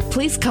Winkler.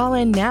 Please call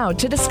in now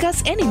to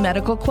discuss any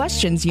medical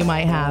questions you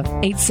might have.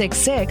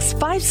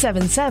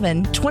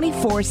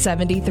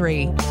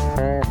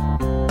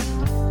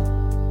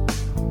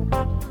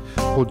 866-577-2473.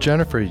 Well,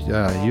 Jennifer,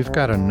 you've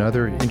got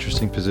another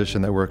interesting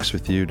physician that works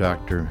with you,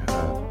 Dr.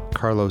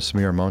 Carlos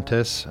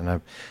Miramontes, and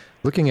I'm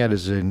looking at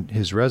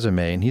his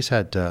resume, and he's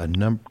had a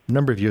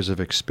number of years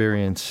of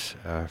experience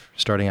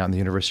starting out in the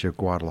University of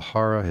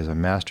Guadalajara. He has a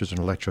master's in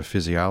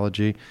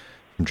electrophysiology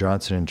from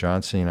Johnson &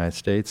 Johnson in the United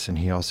States, and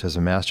he also has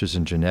a master's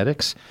in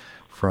genetics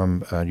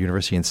from a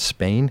university in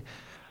Spain.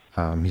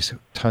 He's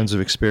tons of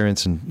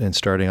experience in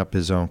starting up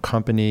his own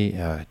company,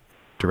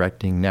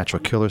 directing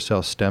natural killer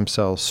cells, stem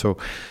cells. So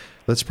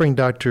let's bring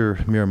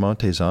Dr.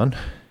 Miramontes on.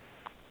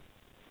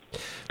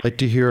 I'd like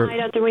to hear... Hi,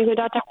 Dr. Winkler.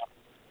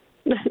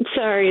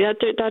 Sorry,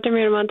 Dr.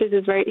 Miramontes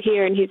is right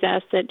here, and he's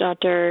asked that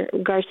Dr.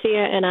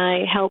 Garcia and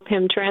I help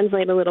him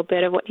translate a little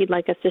bit of what he'd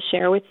like us to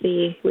share with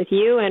you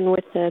and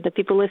with the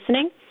people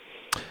listening.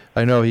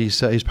 I know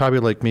he's probably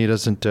like me. He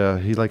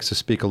likes to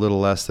speak a little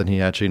less than he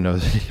actually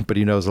knows, but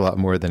he knows a lot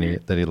more than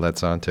he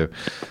lets on to.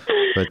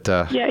 But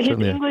yeah, his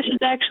English is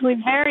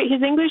actually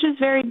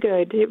very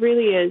good. It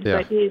really is. Yeah.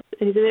 But he's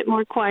a bit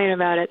more quiet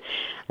about it.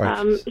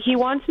 Right. He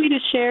wants me to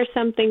share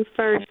something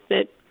first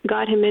that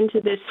got him into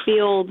this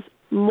field.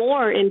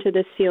 More into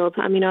this field.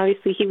 I mean,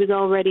 obviously, he was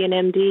already an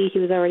MD. He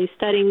was already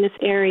studying this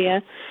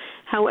area.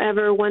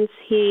 However, once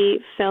he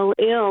fell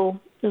ill,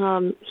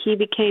 he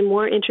became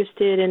more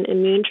interested in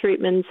immune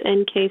treatments,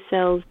 NK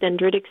cells,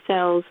 dendritic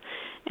cells,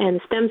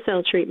 and stem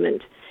cell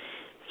treatment.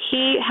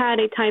 He had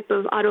a type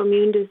of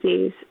autoimmune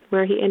disease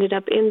where he ended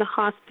up in the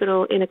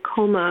hospital in a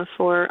coma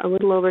for a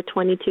little over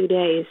 22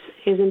 days.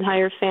 His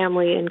entire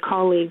family and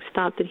colleagues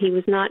thought that he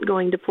was not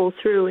going to pull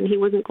through and he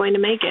wasn't going to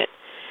make it.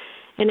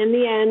 And in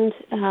the end,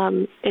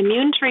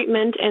 immune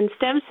treatment and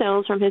stem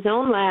cells from his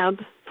own lab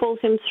pulled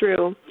him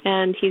through,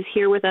 and he's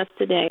here with us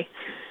today.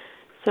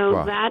 So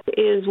wow. that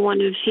is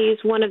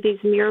he's one of these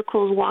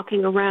miracles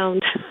walking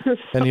around.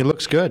 And he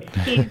looks good.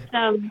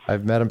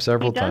 I've met him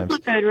several times. He does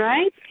look good,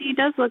 right? He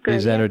does look good.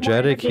 He's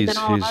energetic. He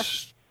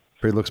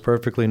looks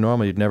perfectly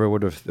normal. You never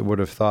would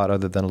have thought,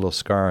 other than a little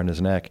scar on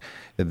his neck,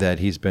 that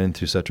he's been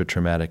through such a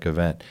traumatic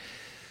event.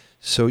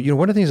 So,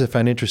 one of the things I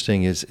find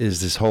interesting is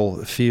this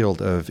whole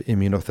field of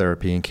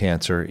immunotherapy and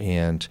cancer,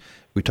 and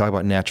we talk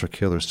about natural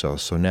killer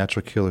cells. So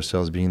natural killer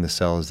cells being the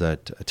cells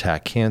that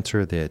attack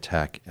cancer, they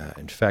attack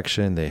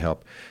infection, they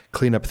help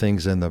clean up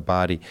things in the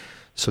body.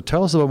 So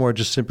tell us a little more,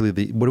 just simply,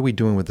 what are we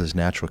doing with those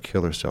natural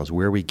killer cells?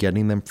 Where are we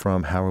getting them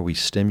from? How are we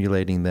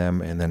stimulating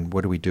them? And then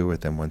what do we do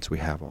with them once we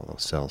have all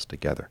those cells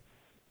together?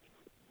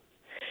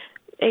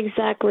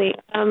 Exactly.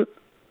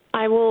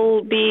 I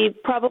will be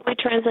probably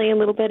translating a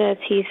little bit as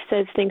he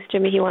says things to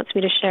me he wants me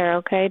to share,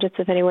 okay, just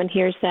if anyone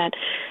hears that.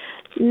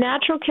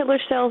 Natural killer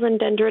cells and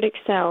dendritic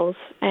cells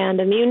and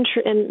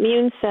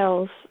immune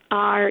cells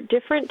are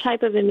different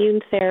type of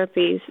immune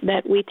therapies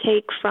that we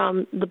take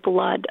from the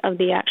blood of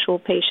the actual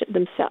patient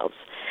themselves.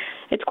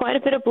 It's quite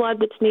a bit of blood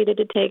that's needed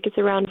to take. It's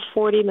around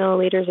 40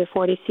 milliliters or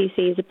 40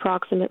 cc's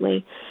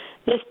approximately.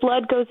 This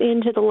blood goes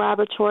into the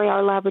laboratory,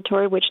 our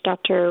laboratory, which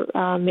Dr.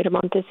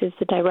 Miramontes is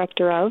the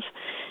director of,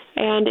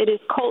 and it is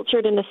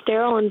cultured in a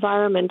sterile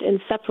environment and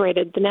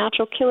separated. The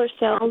natural killer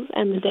cells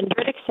and the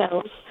dendritic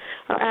cells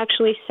are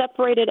actually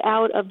separated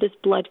out of this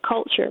blood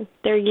culture.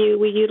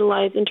 We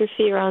utilize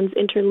interferons,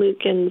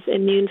 interleukins,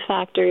 immune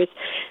factors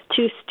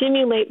to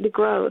stimulate the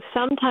growth,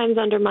 sometimes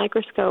under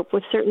microscope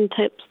with certain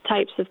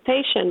types of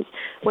patients,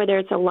 whether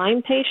it's a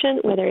Lyme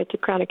patient, whether it's a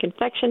chronic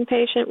infection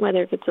patient,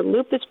 whether it's a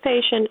lupus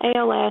patient,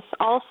 ALS,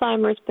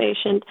 Alzheimer's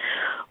patient,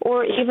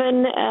 or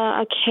even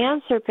a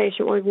cancer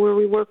patient where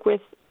we work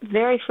with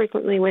very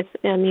frequently with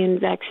immune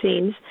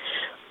vaccines.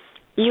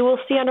 You will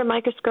see under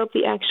microscope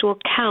the actual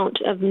count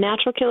of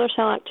natural killer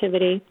cell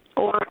activity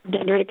or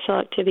dendritic cell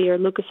activity or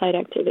leukocyte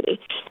activity.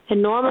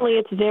 And normally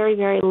it's very,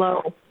 very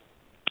low.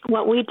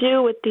 What we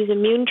do with these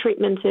immune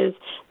treatments is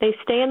they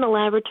stay in the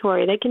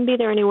laboratory. They can be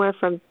there anywhere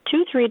from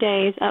 2-3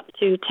 days up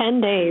to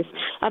 10 days,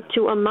 up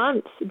to a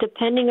month,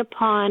 depending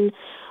upon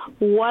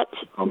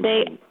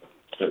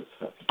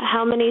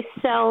how many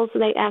cells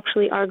they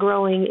actually are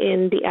growing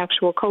in the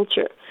actual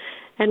culture.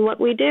 And what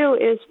we do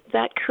is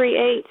that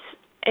creates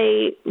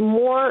a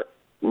more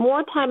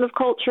time of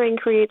culturing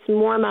creates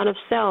more amount of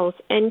cells,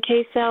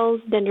 NK cells,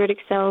 dendritic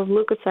cells,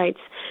 leukocytes.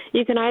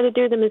 You can either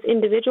do them as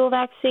individual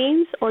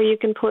vaccines, or you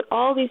can put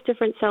all these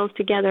different cells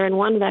together in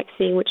one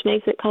vaccine, which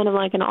makes it kind of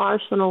like an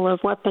arsenal of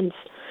weapons.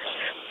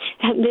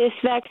 And this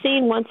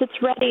vaccine, once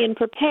it's ready and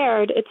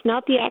prepared, it's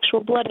not the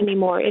actual blood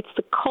anymore. It's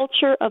the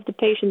culture of the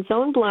patient's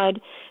own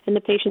blood and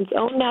the patient's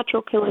own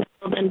natural killer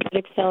cell,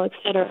 dendritic cell, et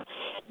cetera,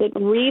 that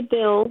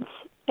rebuilds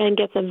and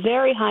gets a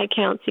very high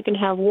count. So you can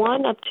have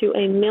 1 up to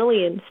 1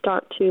 million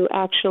start to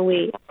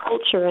actually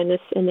culture in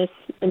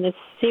this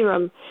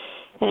serum.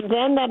 And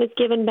then that is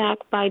given back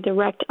by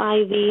direct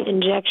IV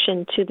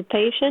injection to the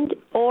patient,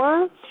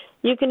 or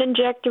you can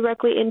inject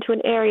directly into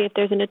an area if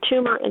there's a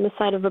tumor in the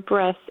side of a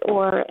breast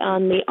or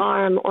on the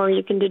arm, or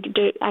you can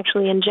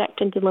actually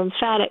inject into the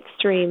lymphatic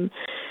stream.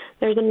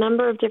 There's a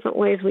number of different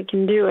ways we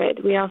can do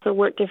it. We also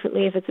work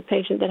differently if it's a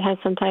patient that has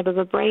some type of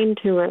a brain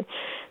tumor.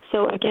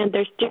 So again,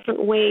 there's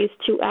different ways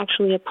to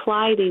actually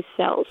apply these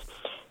cells.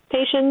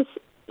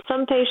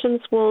 Some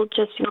patients will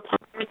just feel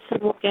tired,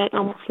 some will get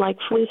almost like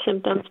flu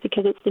symptoms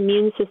because it's the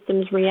immune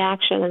system's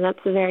reaction, and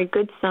that's a very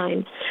good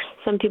sign.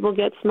 Some people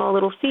get small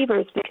little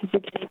fevers because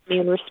it's an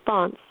immune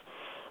response.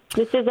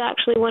 This is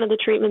actually one of the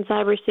treatments I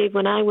received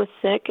when I was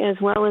sick,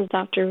 as well as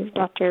Dr.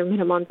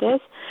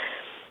 Miramontes.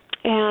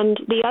 And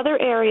the other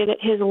area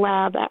that his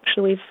lab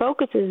actually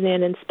focuses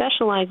in and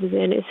specializes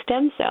in is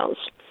stem cells.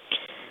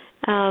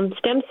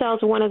 Stem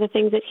cells are one of the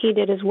things that he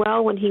did as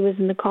well when he was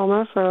in the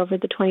coma for over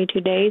the 22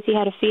 days. He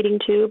had a feeding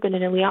tube and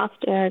and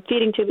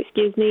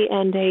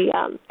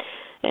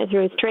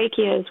through his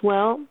trachea as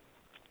well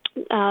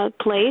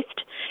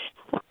placed.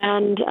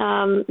 And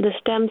the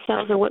stem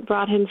cells are what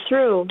brought him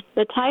through.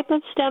 The type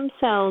of stem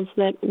cells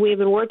that we've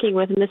been working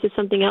with, and this is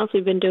something else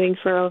we've been doing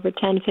for over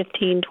 10,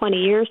 15, 20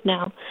 years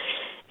now,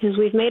 is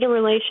we've made a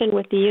relation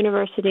with the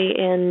university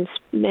in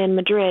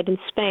Madrid, in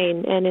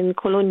Spain, and in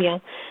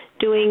Colonia,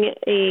 doing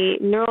a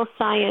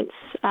neuroscience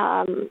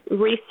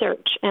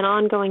research and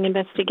ongoing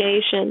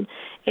investigation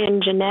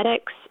in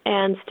genetics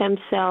and stem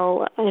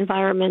cell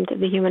environment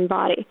of the human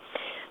body.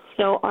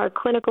 So our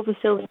clinical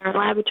facility, our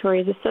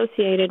laboratory is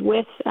associated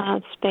with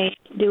Spain,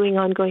 doing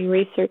ongoing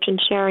research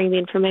and sharing the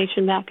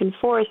information back and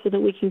forth so that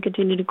we can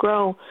continue to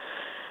grow.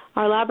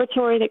 Our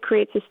laboratory that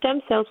creates the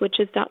stem cells, which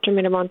is Dr.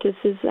 Miramontes,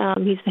 he's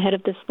the head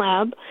of this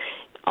lab,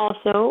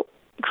 also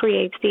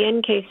creates the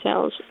NK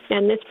cells.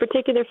 And this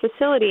particular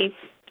facility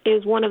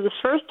is one of the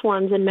first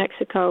ones in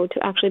Mexico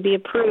to actually be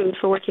approved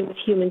for working with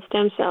human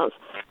stem cells.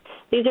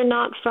 These are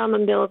not from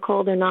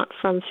umbilical, they're not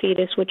from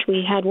fetus, which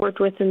we had worked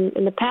with in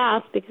the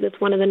past because it's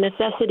one of the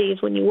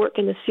necessities when you work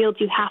in this field,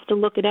 you have to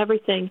look at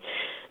everything.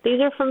 These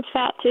are from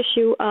fat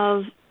tissue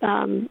of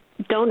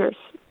donors,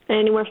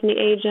 anywhere from the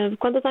age of,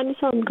 ¿cuántos años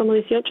son? Como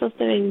 18 hasta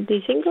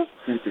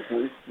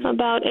 25?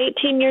 About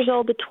 18 years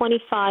old to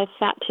 25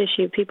 fat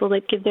tissue, people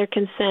that give their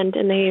consent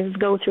and they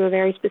go through a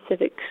very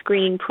specific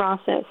screening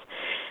process.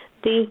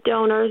 These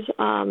donors,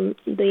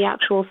 the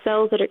actual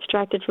cells that are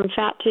extracted from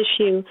fat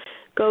tissue,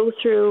 go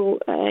through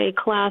a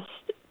class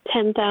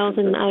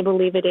 10,000, I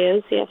believe it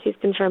is. Yes, he's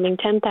confirming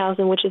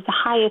 10,000, which is the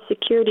highest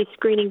security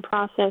screening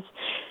process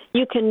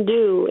you can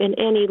do in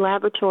any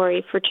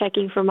laboratory for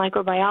checking for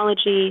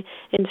microbiology,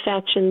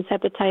 infections,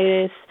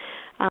 hepatitis,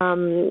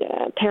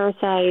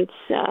 parasites,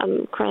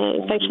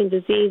 infection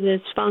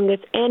diseases, fungus,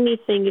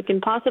 anything you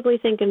can possibly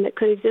think of that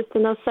could exist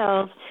in those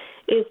cells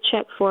is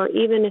checked for,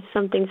 even if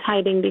something's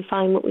hiding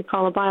behind what we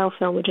call a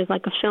biofilm, which is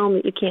like a film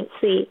that you can't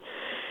see.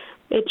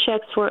 It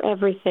checks for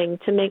everything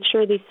to make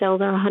sure these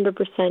cells are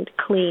 100%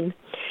 clean.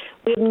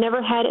 We've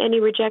never had any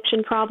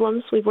rejection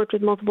problems. We've worked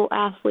with multiple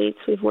athletes.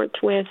 We've worked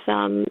with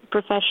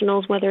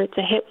professionals, whether it's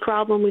a hip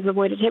problem. We've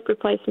avoided hip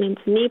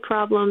replacements, knee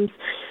problems.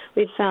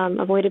 We've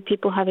avoided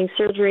people having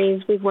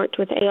surgeries. We've worked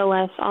with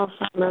ALS,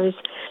 Alzheimer's.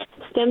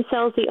 Stem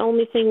cells, the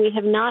only thing we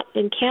have not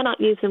and cannot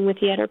use them with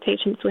yet are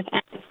patients with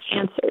active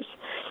cancers.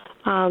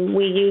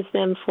 We use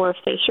them for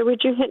facial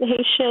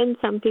rejuvenation.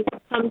 Some people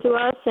come to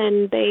us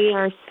and they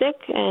are sick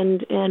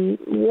and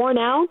worn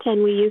out,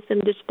 and we use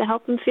them just to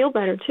help them feel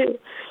better, too.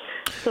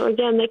 So,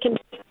 again, they can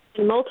be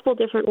in multiple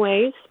different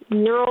ways,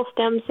 neural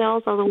stem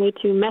cells all the way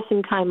to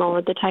mesenchymal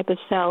are the type of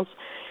cells.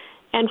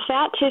 And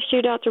fat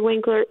tissue, Dr.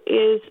 Winkler,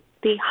 is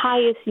the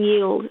highest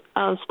yield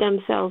of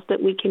stem cells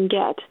that we can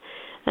get.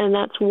 And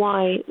that's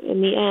why,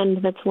 in the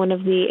end, that's one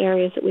of the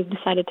areas that we've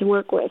decided to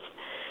work with.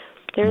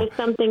 There is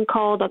something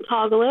called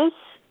autologous.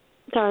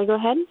 Sorry, go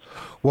ahead.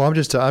 Well, I'm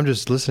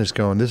just listeners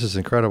going, this is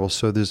incredible.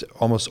 So there's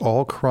almost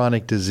all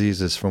chronic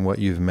diseases from what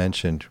you've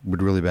mentioned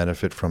would really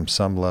benefit from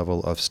some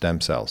level of stem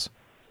cells.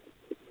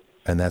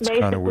 And that's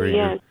kind of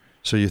where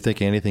so you're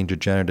thinking anything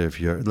degenerative,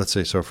 let's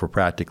say, so for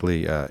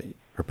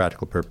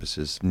practical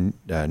purposes,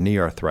 knee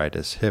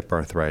arthritis, hip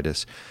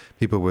arthritis,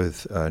 people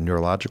with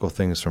neurological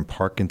things from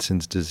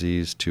Parkinson's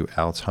disease to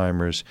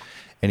Alzheimer's,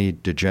 any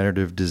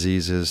degenerative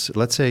diseases.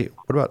 Let's say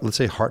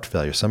heart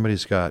failure.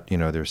 Somebody's got,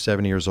 they're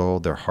 70 years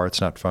old, their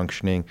heart's not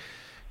functioning,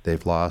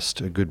 they've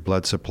lost a good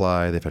blood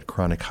supply, they've had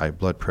chronic high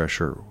blood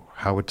pressure.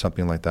 How would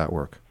something like that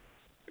work?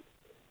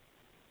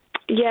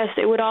 Yes,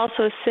 it would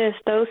also assist.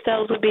 Those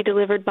cells would be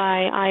delivered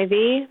by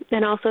IV,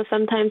 and also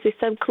sometimes a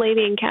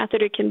subclavian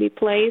catheter can be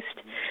placed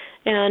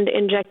and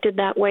injected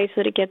that way so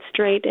that it gets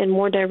straight and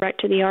more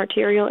direct to the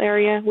arterial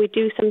area. We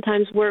do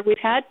sometimes work. We've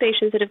had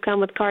patients that have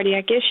come with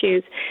cardiac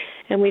issues,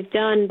 and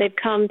they've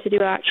come to do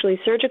actually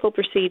surgical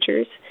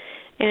procedures,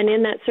 and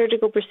in that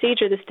surgical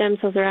procedure, the stem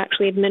cells are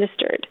actually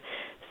administered.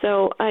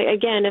 So,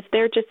 again, if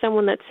they're just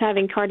someone that's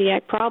having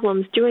cardiac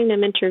problems, doing them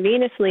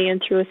intravenously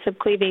and through a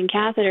subclavian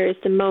catheter is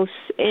the most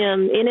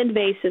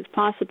ininvasive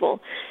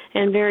possible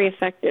and very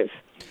effective.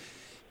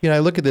 I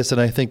look at this and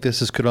I think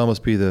this could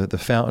almost be the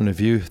fountain of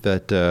youth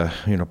that,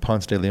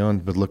 Ponce de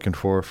Leon was looking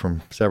for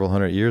from several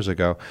hundred years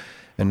ago.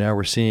 And now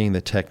we're seeing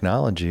the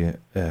technology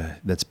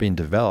that's being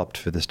developed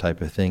for this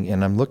type of thing.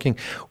 And I'm looking,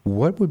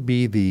 what would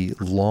be the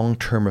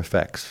long-term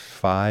effects,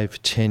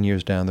 5, 10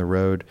 years down the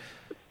road?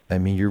 I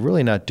mean, you're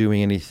really not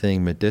doing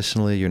anything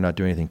medicinally. You're not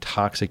doing anything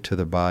toxic to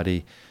the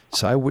body.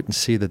 So I wouldn't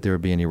see that there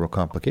would be any real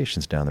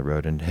complications down the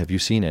road. And have you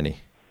seen any?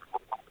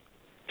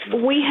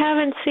 We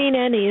haven't seen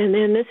any, and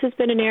this has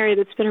been an area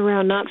that's been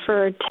around not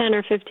for 10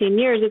 or 15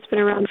 years. It's been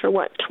around for,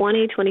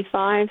 20,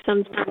 25,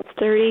 sometimes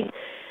 30.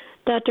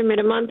 Dr.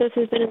 Miramontes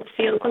has been in the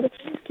field.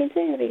 Can't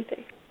say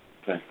anything.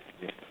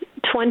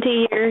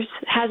 20 years,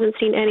 hasn't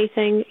seen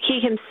anything. He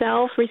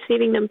himself,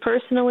 receiving them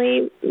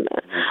personally,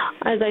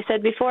 as I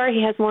said before,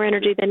 he has more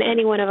energy than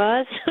any one of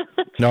us.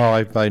 No,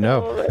 I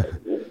know.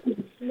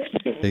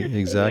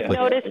 Exactly.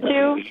 Notice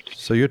too.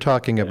 So you're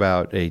talking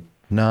about a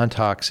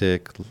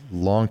non-toxic,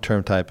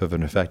 long-term type of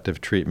an effective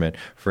treatment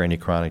for any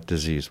chronic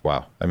disease.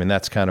 Wow. I mean,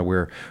 that's kind of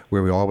where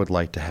we all would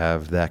like to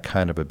have that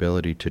kind of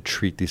ability to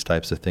treat these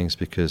types of things,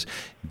 because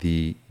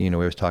we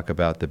always talk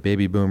about the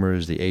baby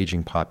boomers, the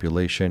aging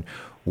population,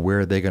 where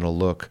are they going to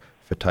look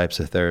for types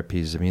of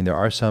therapies? I mean, there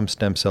are some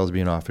stem cells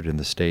being offered in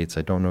the States.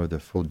 I don't know the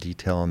full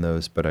detail on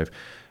those, but I've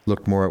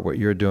looked more at what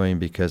you're doing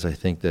because I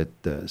think that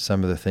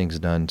some of the things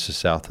done to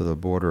south of the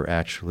border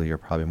actually are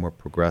probably more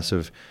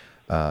progressive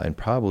and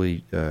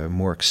probably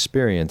more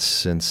experienced,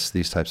 since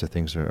these types of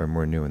things are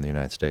more new in the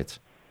United States.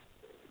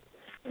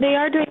 They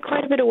are doing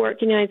quite a bit of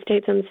work in the United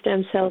States on the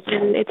stem cells,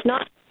 and it's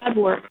not bad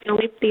work.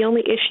 The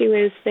only issue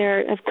is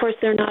they're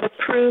not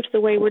approved the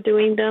way we're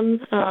doing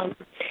them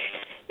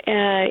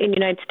in the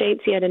United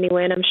States yet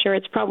anyway, and I'm sure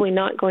it's probably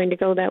not going to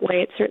go that way.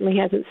 It certainly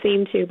hasn't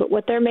seemed to. But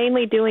what they're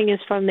mainly doing is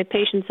from the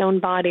patient's own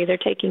body. They're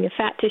taking a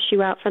fat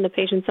tissue out from the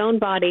patient's own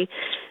body,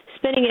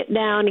 spinning it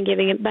down and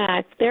giving it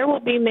back, there will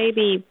be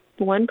maybe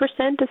 1%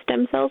 of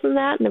stem cells in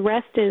that, and the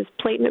rest is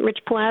platelet-rich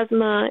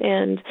plasma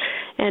and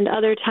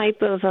other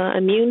type of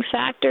immune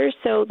factors.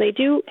 So they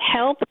do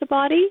help the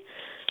body,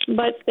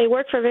 but they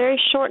work for a very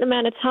short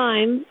amount of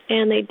time,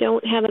 and they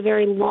don't have a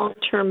very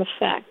long-term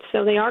effect.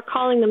 So they are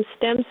calling them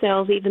stem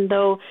cells, even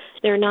though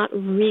they're not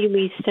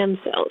really stem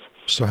cells.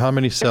 So how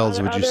many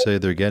cells would you say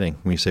they're getting?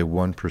 When you say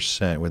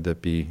 1%, would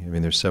that be, I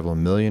mean, there's several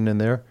million in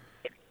there?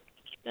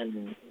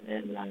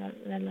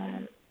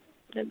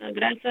 De la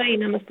grasa y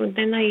nada más por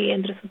interna y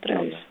entre sus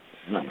tres.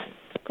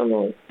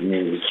 Como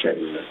 1,000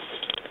 células.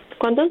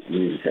 ¿Cuántos?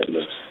 1,000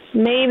 células.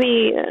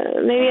 Maybe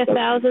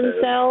 1,000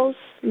 cells,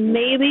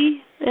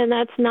 maybe, and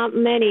that's not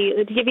many.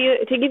 To give you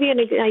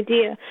an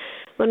idea,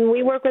 when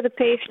we work with a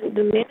patient,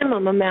 the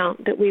minimum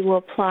amount that we will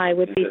apply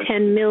would be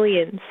 10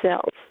 million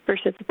cells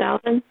versus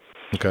 1,000.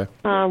 Okay.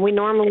 We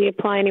normally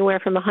apply anywhere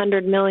from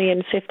 100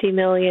 million, 50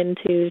 million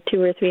to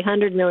 200 or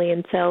 300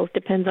 million cells,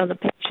 depends on the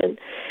patient.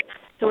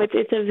 So it's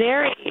a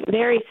very,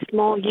 very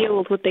small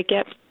yield what they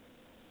get.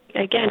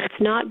 Again,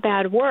 it's not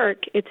bad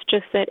work. It's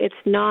just that it's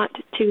not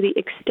to the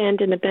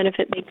extent and the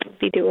benefit they could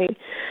be doing.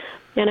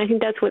 And I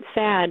think that's what's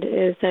sad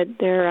is that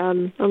there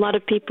a lot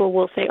of people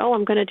will say, oh,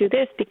 I'm going to do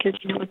this because,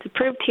 it's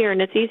approved here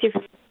and it's easier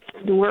for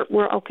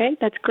we're okay,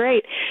 that's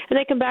great. And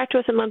they come back to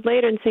us a month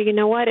later and say, you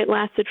know what, it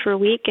lasted for a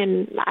week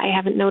and I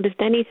haven't noticed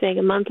anything.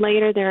 A month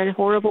later, they're in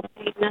horrible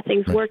pain,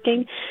 nothing's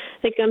working.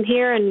 They come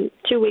here and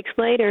 2 weeks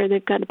later,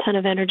 they've got a ton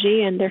of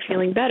energy and they're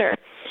feeling better.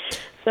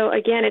 So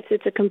again,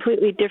 it's a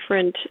completely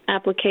different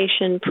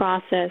application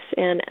process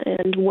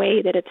and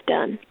way that it's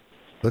done.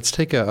 Let's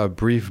take a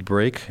brief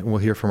break. We'll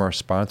hear from our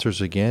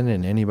sponsors again,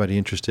 and anybody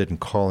interested in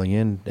calling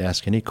in,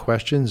 ask any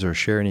questions or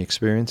share any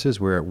experiences,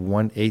 we're at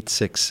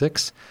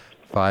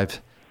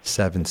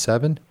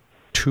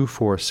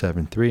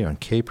 1-866-577-2473 on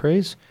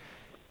K-Praise,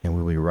 and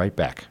we'll be right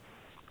back.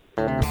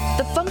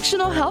 The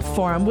Functional Health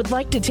Forum would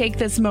like to take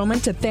this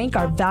moment to thank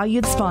our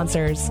valued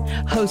sponsors.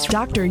 Host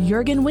Dr.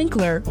 Jurgen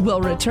Winkler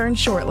will return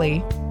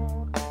shortly.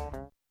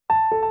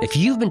 If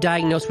you've been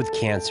diagnosed with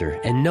cancer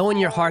and know in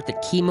your heart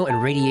that chemo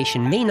and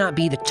radiation may not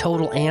be the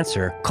total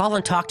answer, call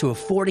and talk to a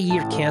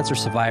 40-year cancer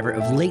survivor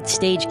of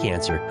late-stage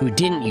cancer who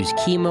didn't use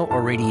chemo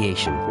or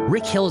radiation.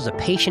 Rick Hill is a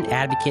patient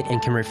advocate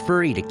and can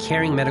refer you to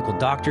caring medical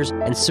doctors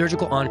and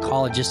surgical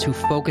oncologists who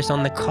focus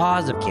on the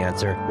cause of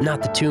cancer,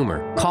 not the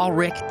tumor. Call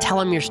Rick, tell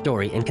him your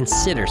story, and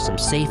consider some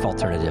safe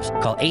alternatives.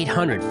 Call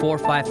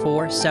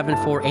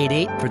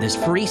 800-454-7488 for this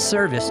free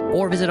service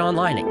or visit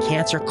online at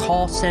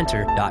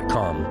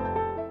cancercallcenter.com.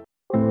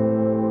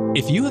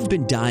 If you have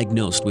been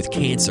diagnosed with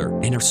cancer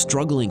and are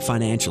struggling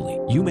financially,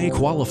 you may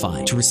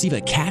qualify to receive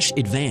a cash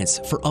advance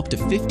for up to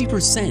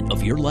 50%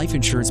 of your life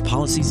insurance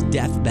policy's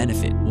death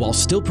benefit while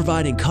still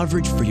providing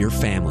coverage for your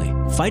family.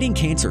 Fighting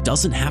cancer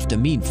doesn't have to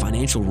mean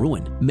financial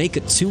ruin. Make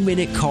a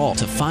 2-minute call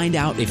to find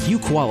out if you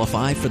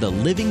qualify for the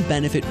Living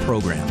Benefit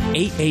Program,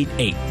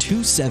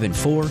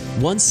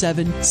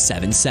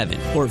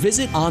 888-274-1777, or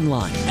visit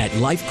online at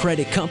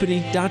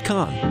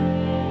lifecreditcompany.com.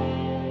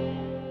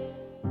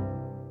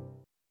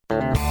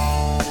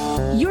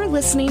 You're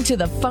listening to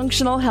the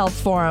Functional Health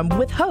Forum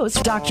with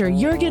host Dr.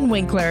 Jurgen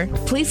Winkler.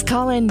 Please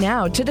call in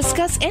now to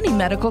discuss any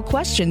medical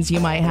questions you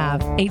might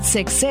have.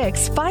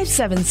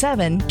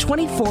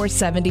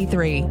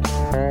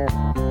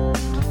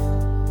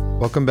 866-577-2473.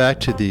 Welcome back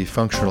to the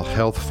Functional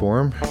Health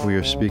Forum. We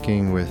are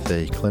speaking with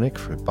a clinic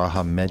for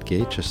Baja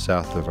MedGate, just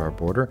south of our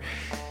border.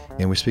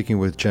 And we're speaking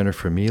with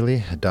Jennifer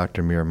Mealy,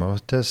 Dr.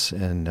 Miramontes,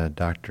 and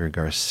Dr.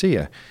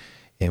 Garcia.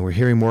 And we're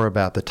hearing more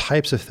about the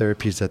types of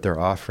therapies that they're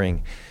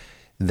offering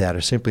that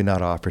are simply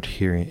not offered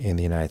here in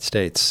the United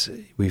States.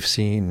 We've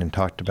seen and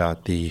talked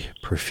about the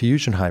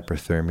perfusion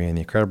hyperthermia and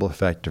the incredible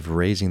effect of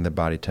raising the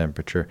body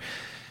temperature,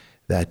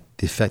 that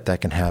the effect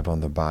that can have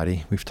on the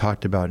body. We've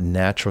talked about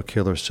natural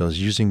killer cells,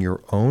 using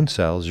your own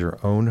cells, your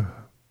own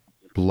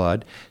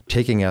blood,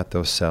 taking out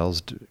those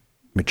cells,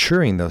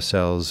 maturing those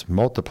cells,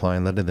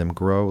 multiplying, letting them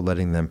grow,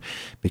 letting them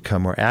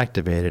become more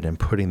activated, and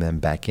putting them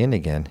back in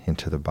again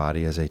into the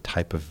body as a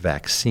type of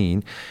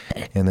vaccine.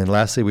 And then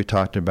lastly, we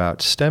talked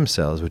about stem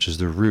cells, which is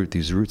the root,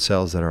 these root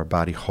cells that our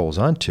body holds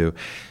onto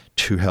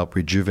to help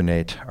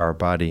rejuvenate our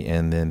body,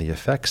 and then the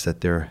effects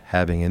that they're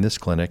having in this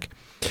clinic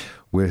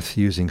with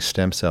using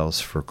stem cells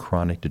for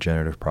chronic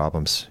degenerative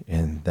problems.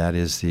 And that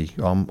is the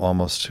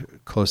almost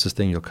closest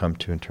thing you'll come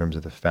to in terms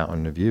of the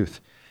fountain of youth.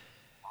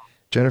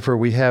 Jennifer,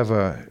 we have,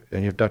 and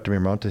you have Dr.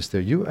 Miramontes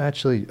there. You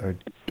actually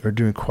are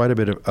doing quite a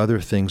bit of other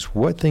things.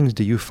 What things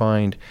do you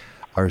find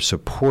are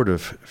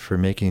supportive for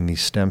making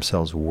these stem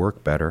cells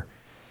work better?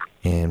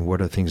 And what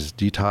are things,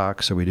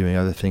 detox? Are we doing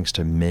other things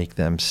to make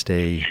them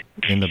stay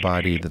in the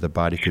body, that the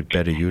body could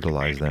better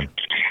utilize them?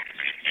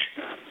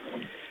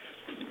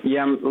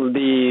 Yeah,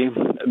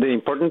 the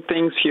important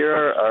things here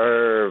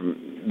are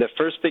the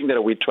first thing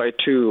that we try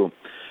to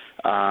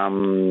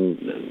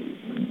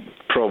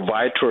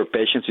provide to our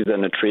patients is the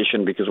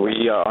nutrition, because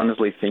we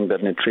honestly think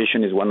that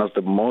nutrition is one of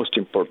the most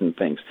important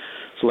things.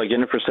 So like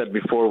Jennifer said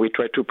before, we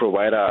try to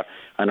provide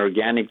an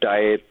organic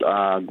diet,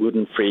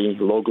 gluten-free,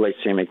 low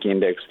glycemic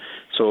index.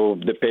 So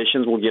the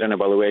patients will get an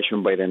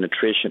evaluation by the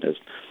nutritionist.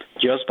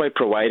 Just by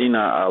providing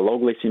a low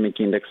glycemic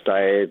index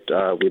diet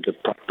with the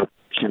proper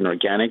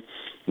organic,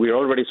 we're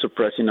already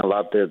suppressing a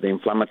lot the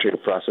inflammatory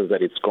process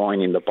that it's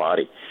going in the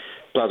body.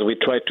 Plus, we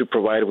try to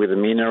provide with the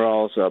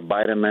minerals,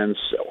 vitamins,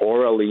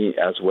 orally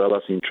as well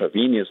as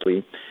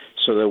intravenously,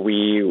 so that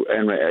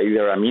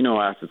either amino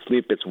acids,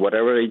 lipids,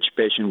 whatever each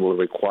patient will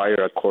require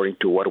according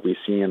to what we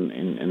see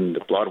in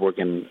the blood work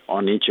and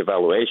on each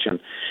evaluation.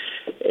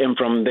 And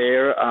from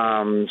there,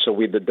 so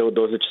the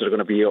dosages are going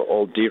to be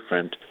all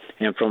different.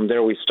 And from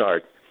there we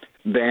start.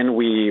 Then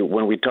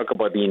when we talk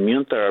about the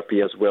immune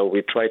therapy as well,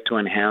 we try to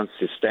enhance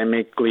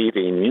systemically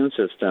the immune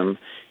system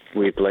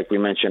with, like we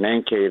mentioned,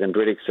 NK,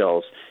 dendritic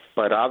cells,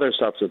 but other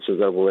substances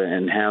that will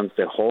enhance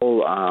the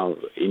whole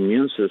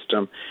immune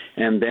system.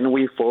 And then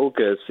we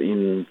focus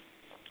in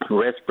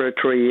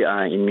respiratory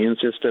immune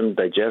system,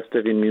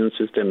 digestive immune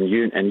system,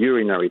 and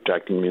urinary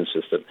tract immune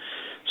system.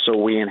 So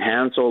we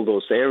enhance all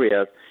those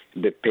areas.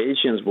 The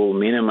patients will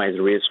minimize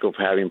risk of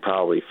having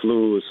probably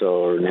flus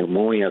or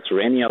pneumonias or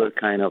any other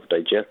kind of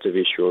digestive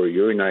issue or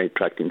urinary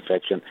tract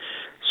infection.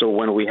 So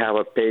when we have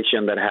a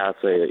patient that has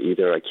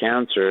either a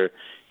cancer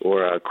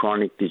or a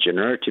chronic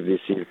degenerative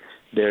disease,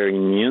 their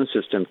immune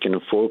system can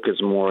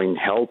focus more in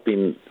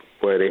helping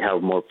where they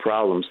have more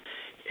problems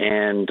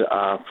and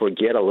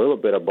forget a little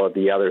bit about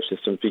the other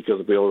systems,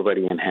 because we're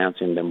already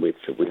enhancing them with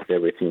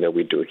everything that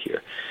we do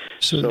here.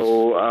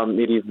 So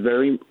it is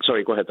very...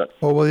 Sorry, go ahead, Doug.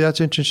 Oh, well, that's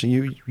interesting.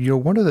 You know,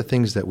 one of the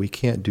things that we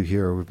can't do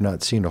here, or we've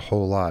not seen a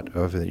whole lot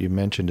of that you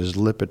mentioned, is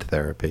lipid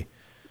therapy.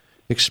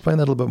 Explain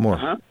that a little bit more.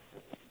 Uh-huh.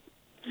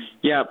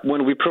 Yeah,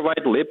 when we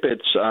provide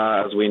lipids,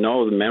 as we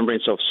know, the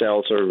membranes of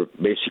cells are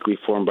basically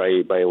formed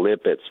by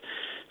lipids.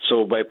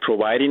 So by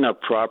providing a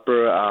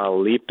proper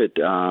lipid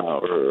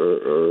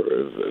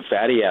or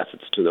fatty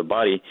acids to the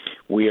body,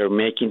 we are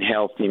making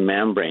healthy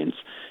membranes.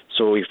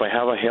 So if I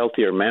have a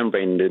healthier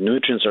membrane, the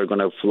nutrients are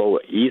going to flow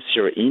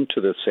easier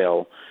into the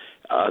cell.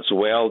 As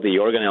well, the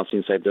organelles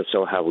inside the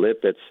cell have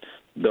lipids.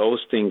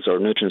 Those things or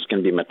nutrients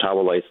can be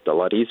metabolized a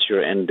lot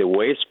easier, and the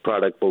waste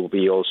product will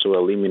be also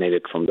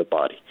eliminated from the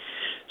body.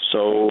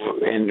 So,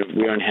 and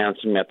we're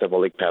enhancing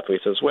metabolic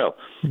pathways as well.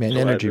 And so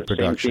energy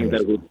production.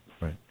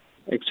 Right.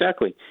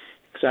 Exactly.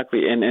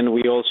 And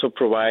we also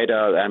provide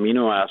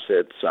amino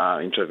acids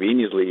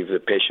intravenously if the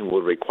patient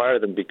will require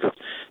them, because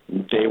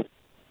they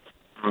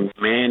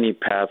many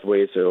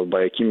pathways or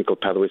biochemical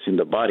pathways in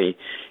the body,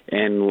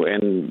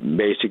 and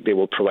basically they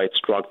will provide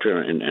structure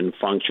and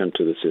function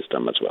to the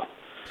system as well.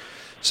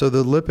 So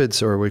the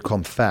lipids, or we call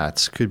them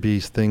fats, could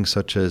be things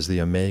such as the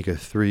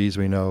omega-3s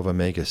we know of.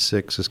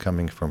 Omega-6 is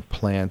coming from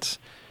plants,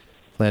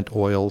 plant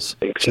oils.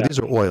 Exactly. So these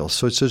are oils.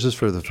 So it's just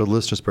for the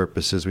listeners'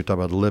 purposes, we talk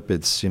about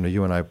lipids. You know,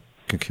 you and I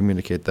can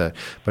communicate that.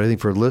 But I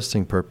think for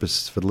listening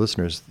purposes, for the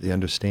listeners, they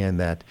understand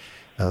that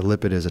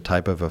lipid is a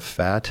type of a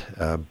fat.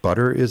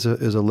 Butter is a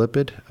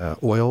lipid.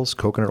 Oils,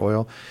 coconut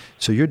oil.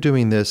 So you're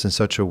doing this in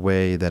such a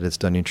way that it's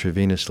done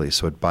intravenously.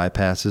 So it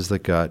bypasses the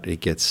gut. It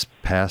gets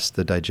past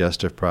the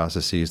digestive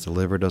processes. The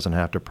liver doesn't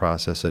have to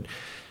process it.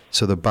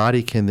 So the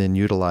body can then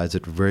utilize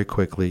it very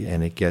quickly,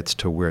 and it gets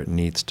to where it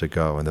needs to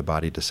go, and the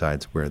body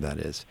decides where that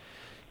is.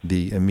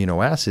 The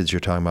amino acids you're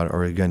talking about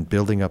are, again,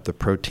 building up the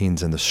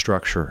proteins and the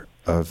structure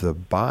of the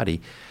body.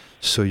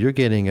 So you're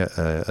getting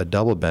a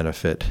double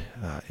benefit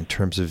in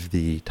terms of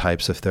the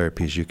types of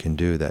therapies you can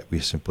do that we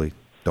simply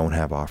don't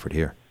have offered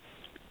here.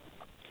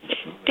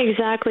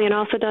 Exactly, and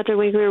also, Dr.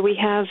 Winkler, we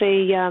have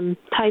a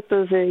type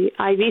of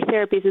IV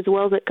therapies as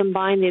well that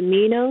combine the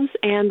aminos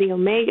and the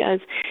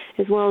omegas,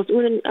 as well as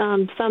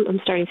some. I'm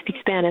starting to speak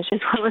Spanish,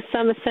 as well as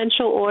some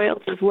essential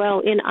oils as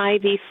well in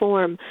IV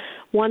form.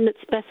 One that's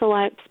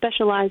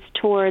specialized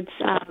towards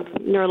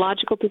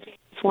neurological disease,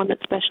 one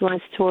that's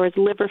specialized towards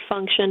liver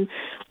function,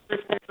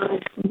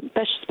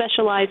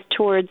 specialized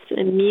towards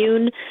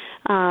immune,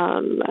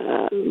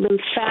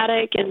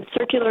 lymphatic, and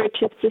circulatory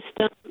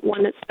system,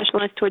 one that's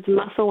specialized towards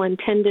muscle and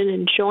tendon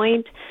and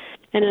joint,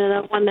 and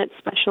another one that's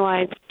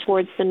specialized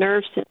towards the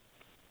nerve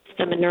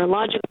system and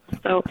neurological.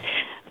 So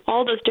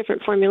all those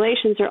different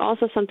formulations are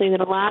also something that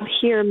a lab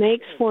here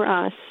makes for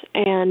us,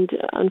 and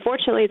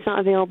unfortunately it's not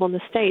available in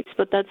the States,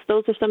 but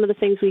those are some of the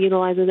things we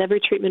utilize with every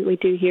treatment we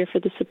do here for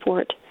the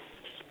support.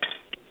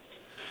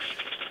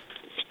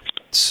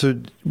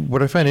 So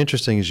what I find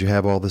interesting is you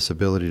have all this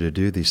ability to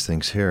do these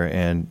things here,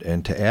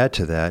 and to add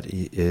to that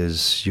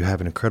is you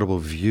have an incredible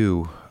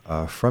view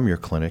from your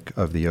clinic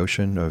of the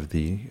ocean, of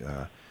the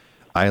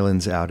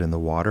islands out in the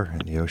water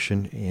and the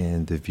ocean,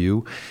 and the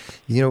view.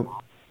 You know,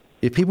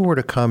 if people were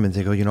to come and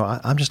they go, you know,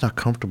 I'm just not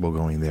comfortable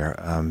going there.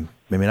 I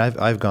mean,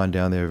 I've gone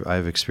down there.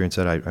 I've experienced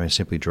that. I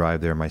simply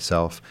drive there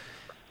myself.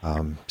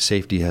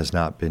 Safety has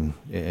not been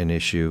an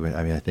issue.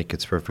 I mean, I think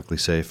it's perfectly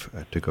safe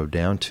to go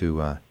down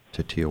to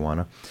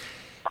Tijuana.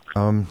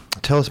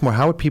 Tell us more.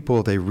 How would people,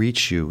 if they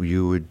reach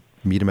you,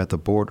 meet them at the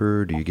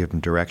border? Do you give them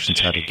directions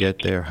how to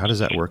get there? How does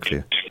that work for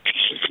you?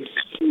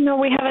 No,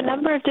 we have a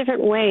number of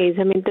different ways.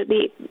 I mean,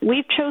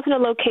 we've chosen a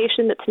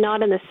location that's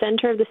not in the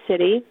center of the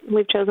city.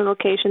 We've chosen a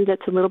location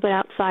that's a little bit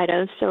outside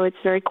of, so it's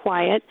very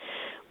quiet.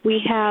 We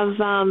have,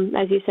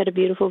 as you said, a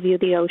beautiful view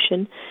of the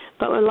ocean.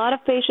 But a lot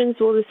of patients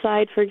will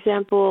decide, for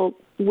example,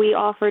 we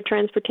offer a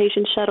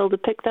transportation shuttle to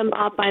pick them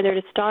up either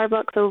to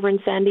Starbucks over in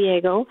San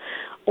Diego,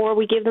 or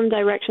we give them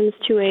directions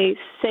to a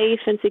safe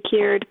and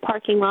secured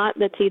parking lot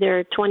that's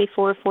either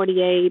 24,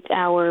 48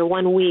 hour,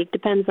 1 week,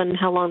 depends on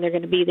how long they're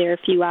going to be there, a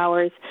few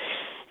hours.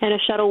 And a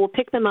shuttle will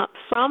pick them up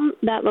from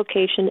that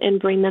location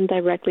and bring them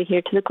directly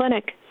here to the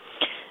clinic.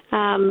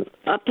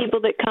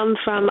 People that come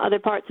from other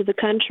parts of the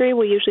country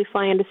will usually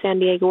fly into San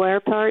Diego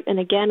Airport, and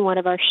again, one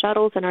of our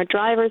shuttles and our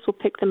drivers will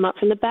pick them up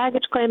from the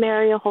baggage claim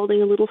area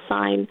holding a little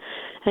sign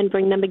and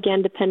bring them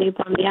again, depending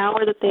upon the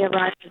hour that they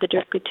arrive, either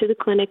directly to the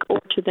clinic or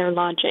to their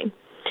lodging.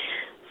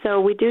 So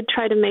we do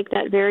try to make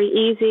that very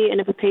easy, and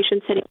if a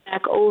patient's heading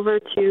back over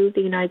to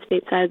the United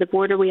States side of the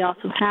border, we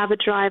also have a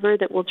driver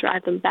that will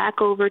drive them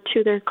back over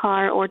to their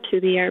car or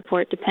to the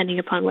airport, depending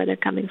upon where they're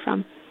coming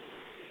from.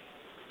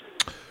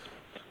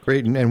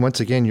 Great. And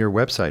once again, your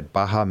website,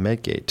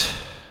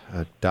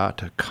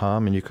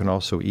 BajaMedGate.com, and you can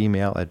also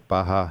email at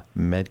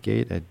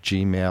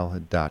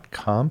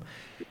BajaMedGate@gmail.com.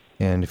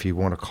 And if you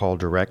want to call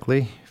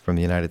directly from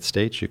the United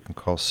States, you can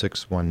call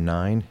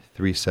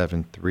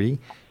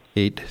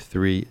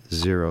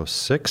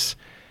 619-373-8306.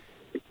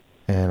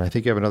 And I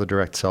think you have another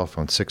direct cell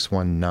phone,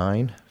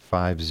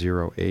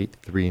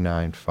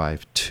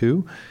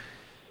 619-508-3952.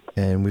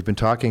 And we've been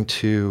talking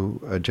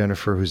to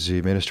Jennifer, who's the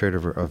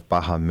administrator of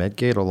Baja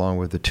MedGate, along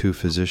with the two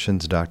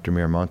physicians, Dr.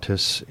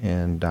 Miramontes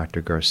and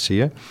Dr.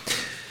 Garcia.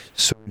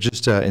 So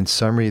just in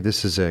summary,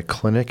 this is a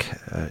clinic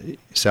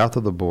south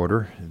of the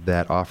border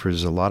that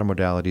offers a lot of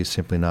modalities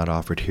simply not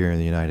offered here in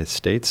the United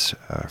States,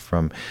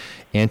 from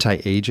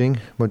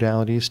anti-aging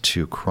modalities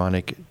to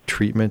chronic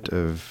treatment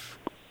of,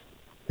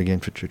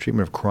 again, for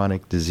treatment of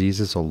chronic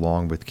diseases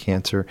along with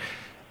cancer,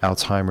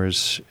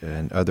 Alzheimer's,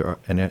 and other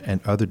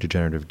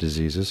degenerative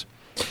diseases.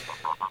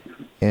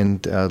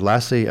 And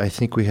lastly, I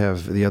think we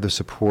have the other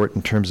support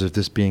in terms of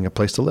this being a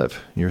place to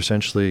live. You're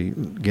essentially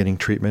getting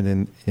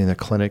treatment in a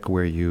clinic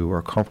where you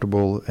are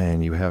comfortable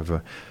and you have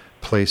a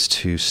place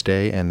to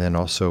stay, and then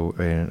also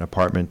an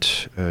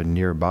apartment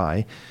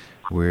nearby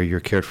where you're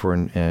cared for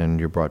and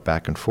you're brought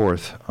back and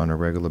forth on a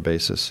regular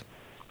basis.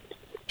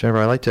 Jennifer,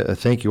 I'd like to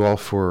thank you all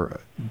for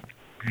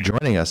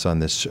joining us on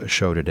this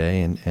show today.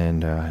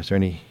 And is there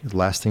any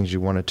last things you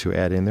wanted to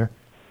add in there?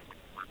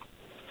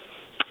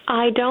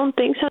 I don't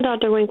think so,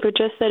 Dr. Winkler.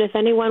 Just that if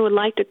anyone would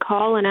like to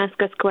call and ask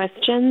us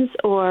questions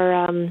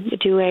or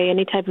do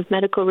any type of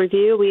medical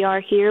review, we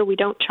are here. We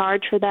don't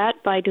charge for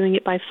that by doing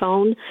it by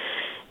phone.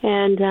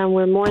 And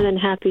we're more than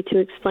happy to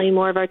explain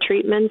more of our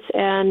treatments.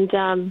 And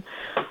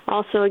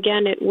also,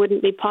 again, it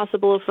wouldn't be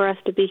possible for us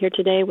to be here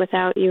today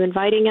without you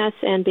inviting us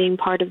and being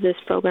part of this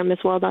program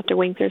as well, Dr.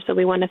 Winkler. So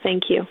we want to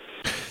thank you.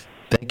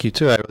 Thank you,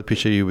 too. I really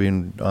appreciate you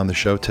being on the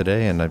show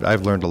today, and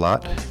I've learned a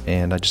lot.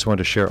 And I just wanted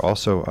to share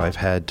also, I've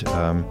had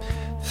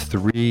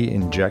 3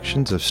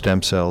 injections of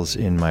stem cells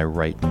in my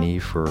right knee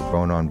for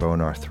bone-on-bone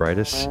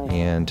arthritis.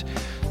 And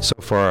so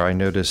far, I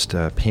noticed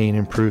pain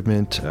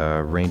improvement,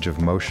 range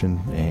of motion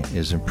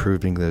is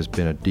improving. There's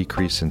been a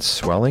decrease in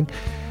swelling.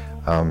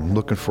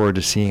 Looking forward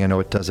to seeing. I know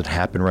it doesn't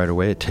happen right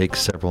away. It takes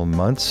several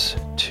months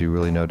to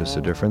really notice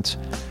a difference.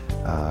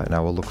 And I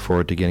will look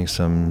forward to getting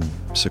some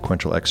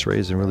sequential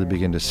x-rays and really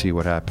begin to see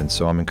what happens.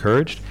 So I'm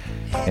encouraged.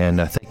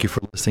 And thank you for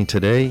listening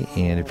today.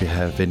 And if you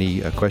have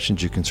any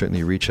questions, you can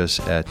certainly reach us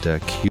at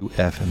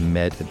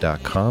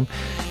qfmed.com,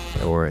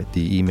 or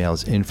the email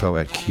is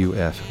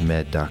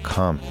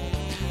info@qfmed.com.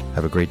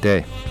 Have a great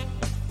day.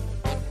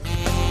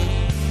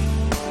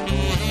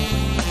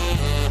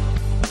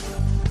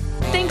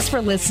 Thanks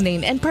for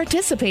listening and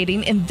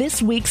participating in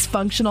this week's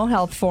Functional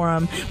Health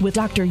Forum with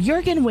Dr.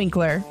 Jurgen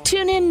Winkler.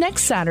 Tune in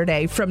next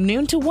Saturday from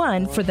noon to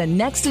 1 for the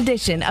next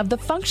edition of the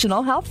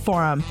Functional Health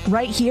Forum,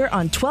 right here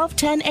on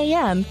 1210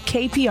 AM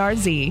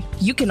KPRZ.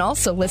 You can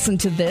also listen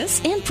to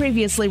this and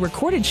previously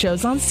recorded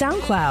shows on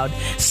SoundCloud.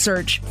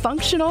 Search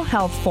Functional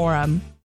Health Forum.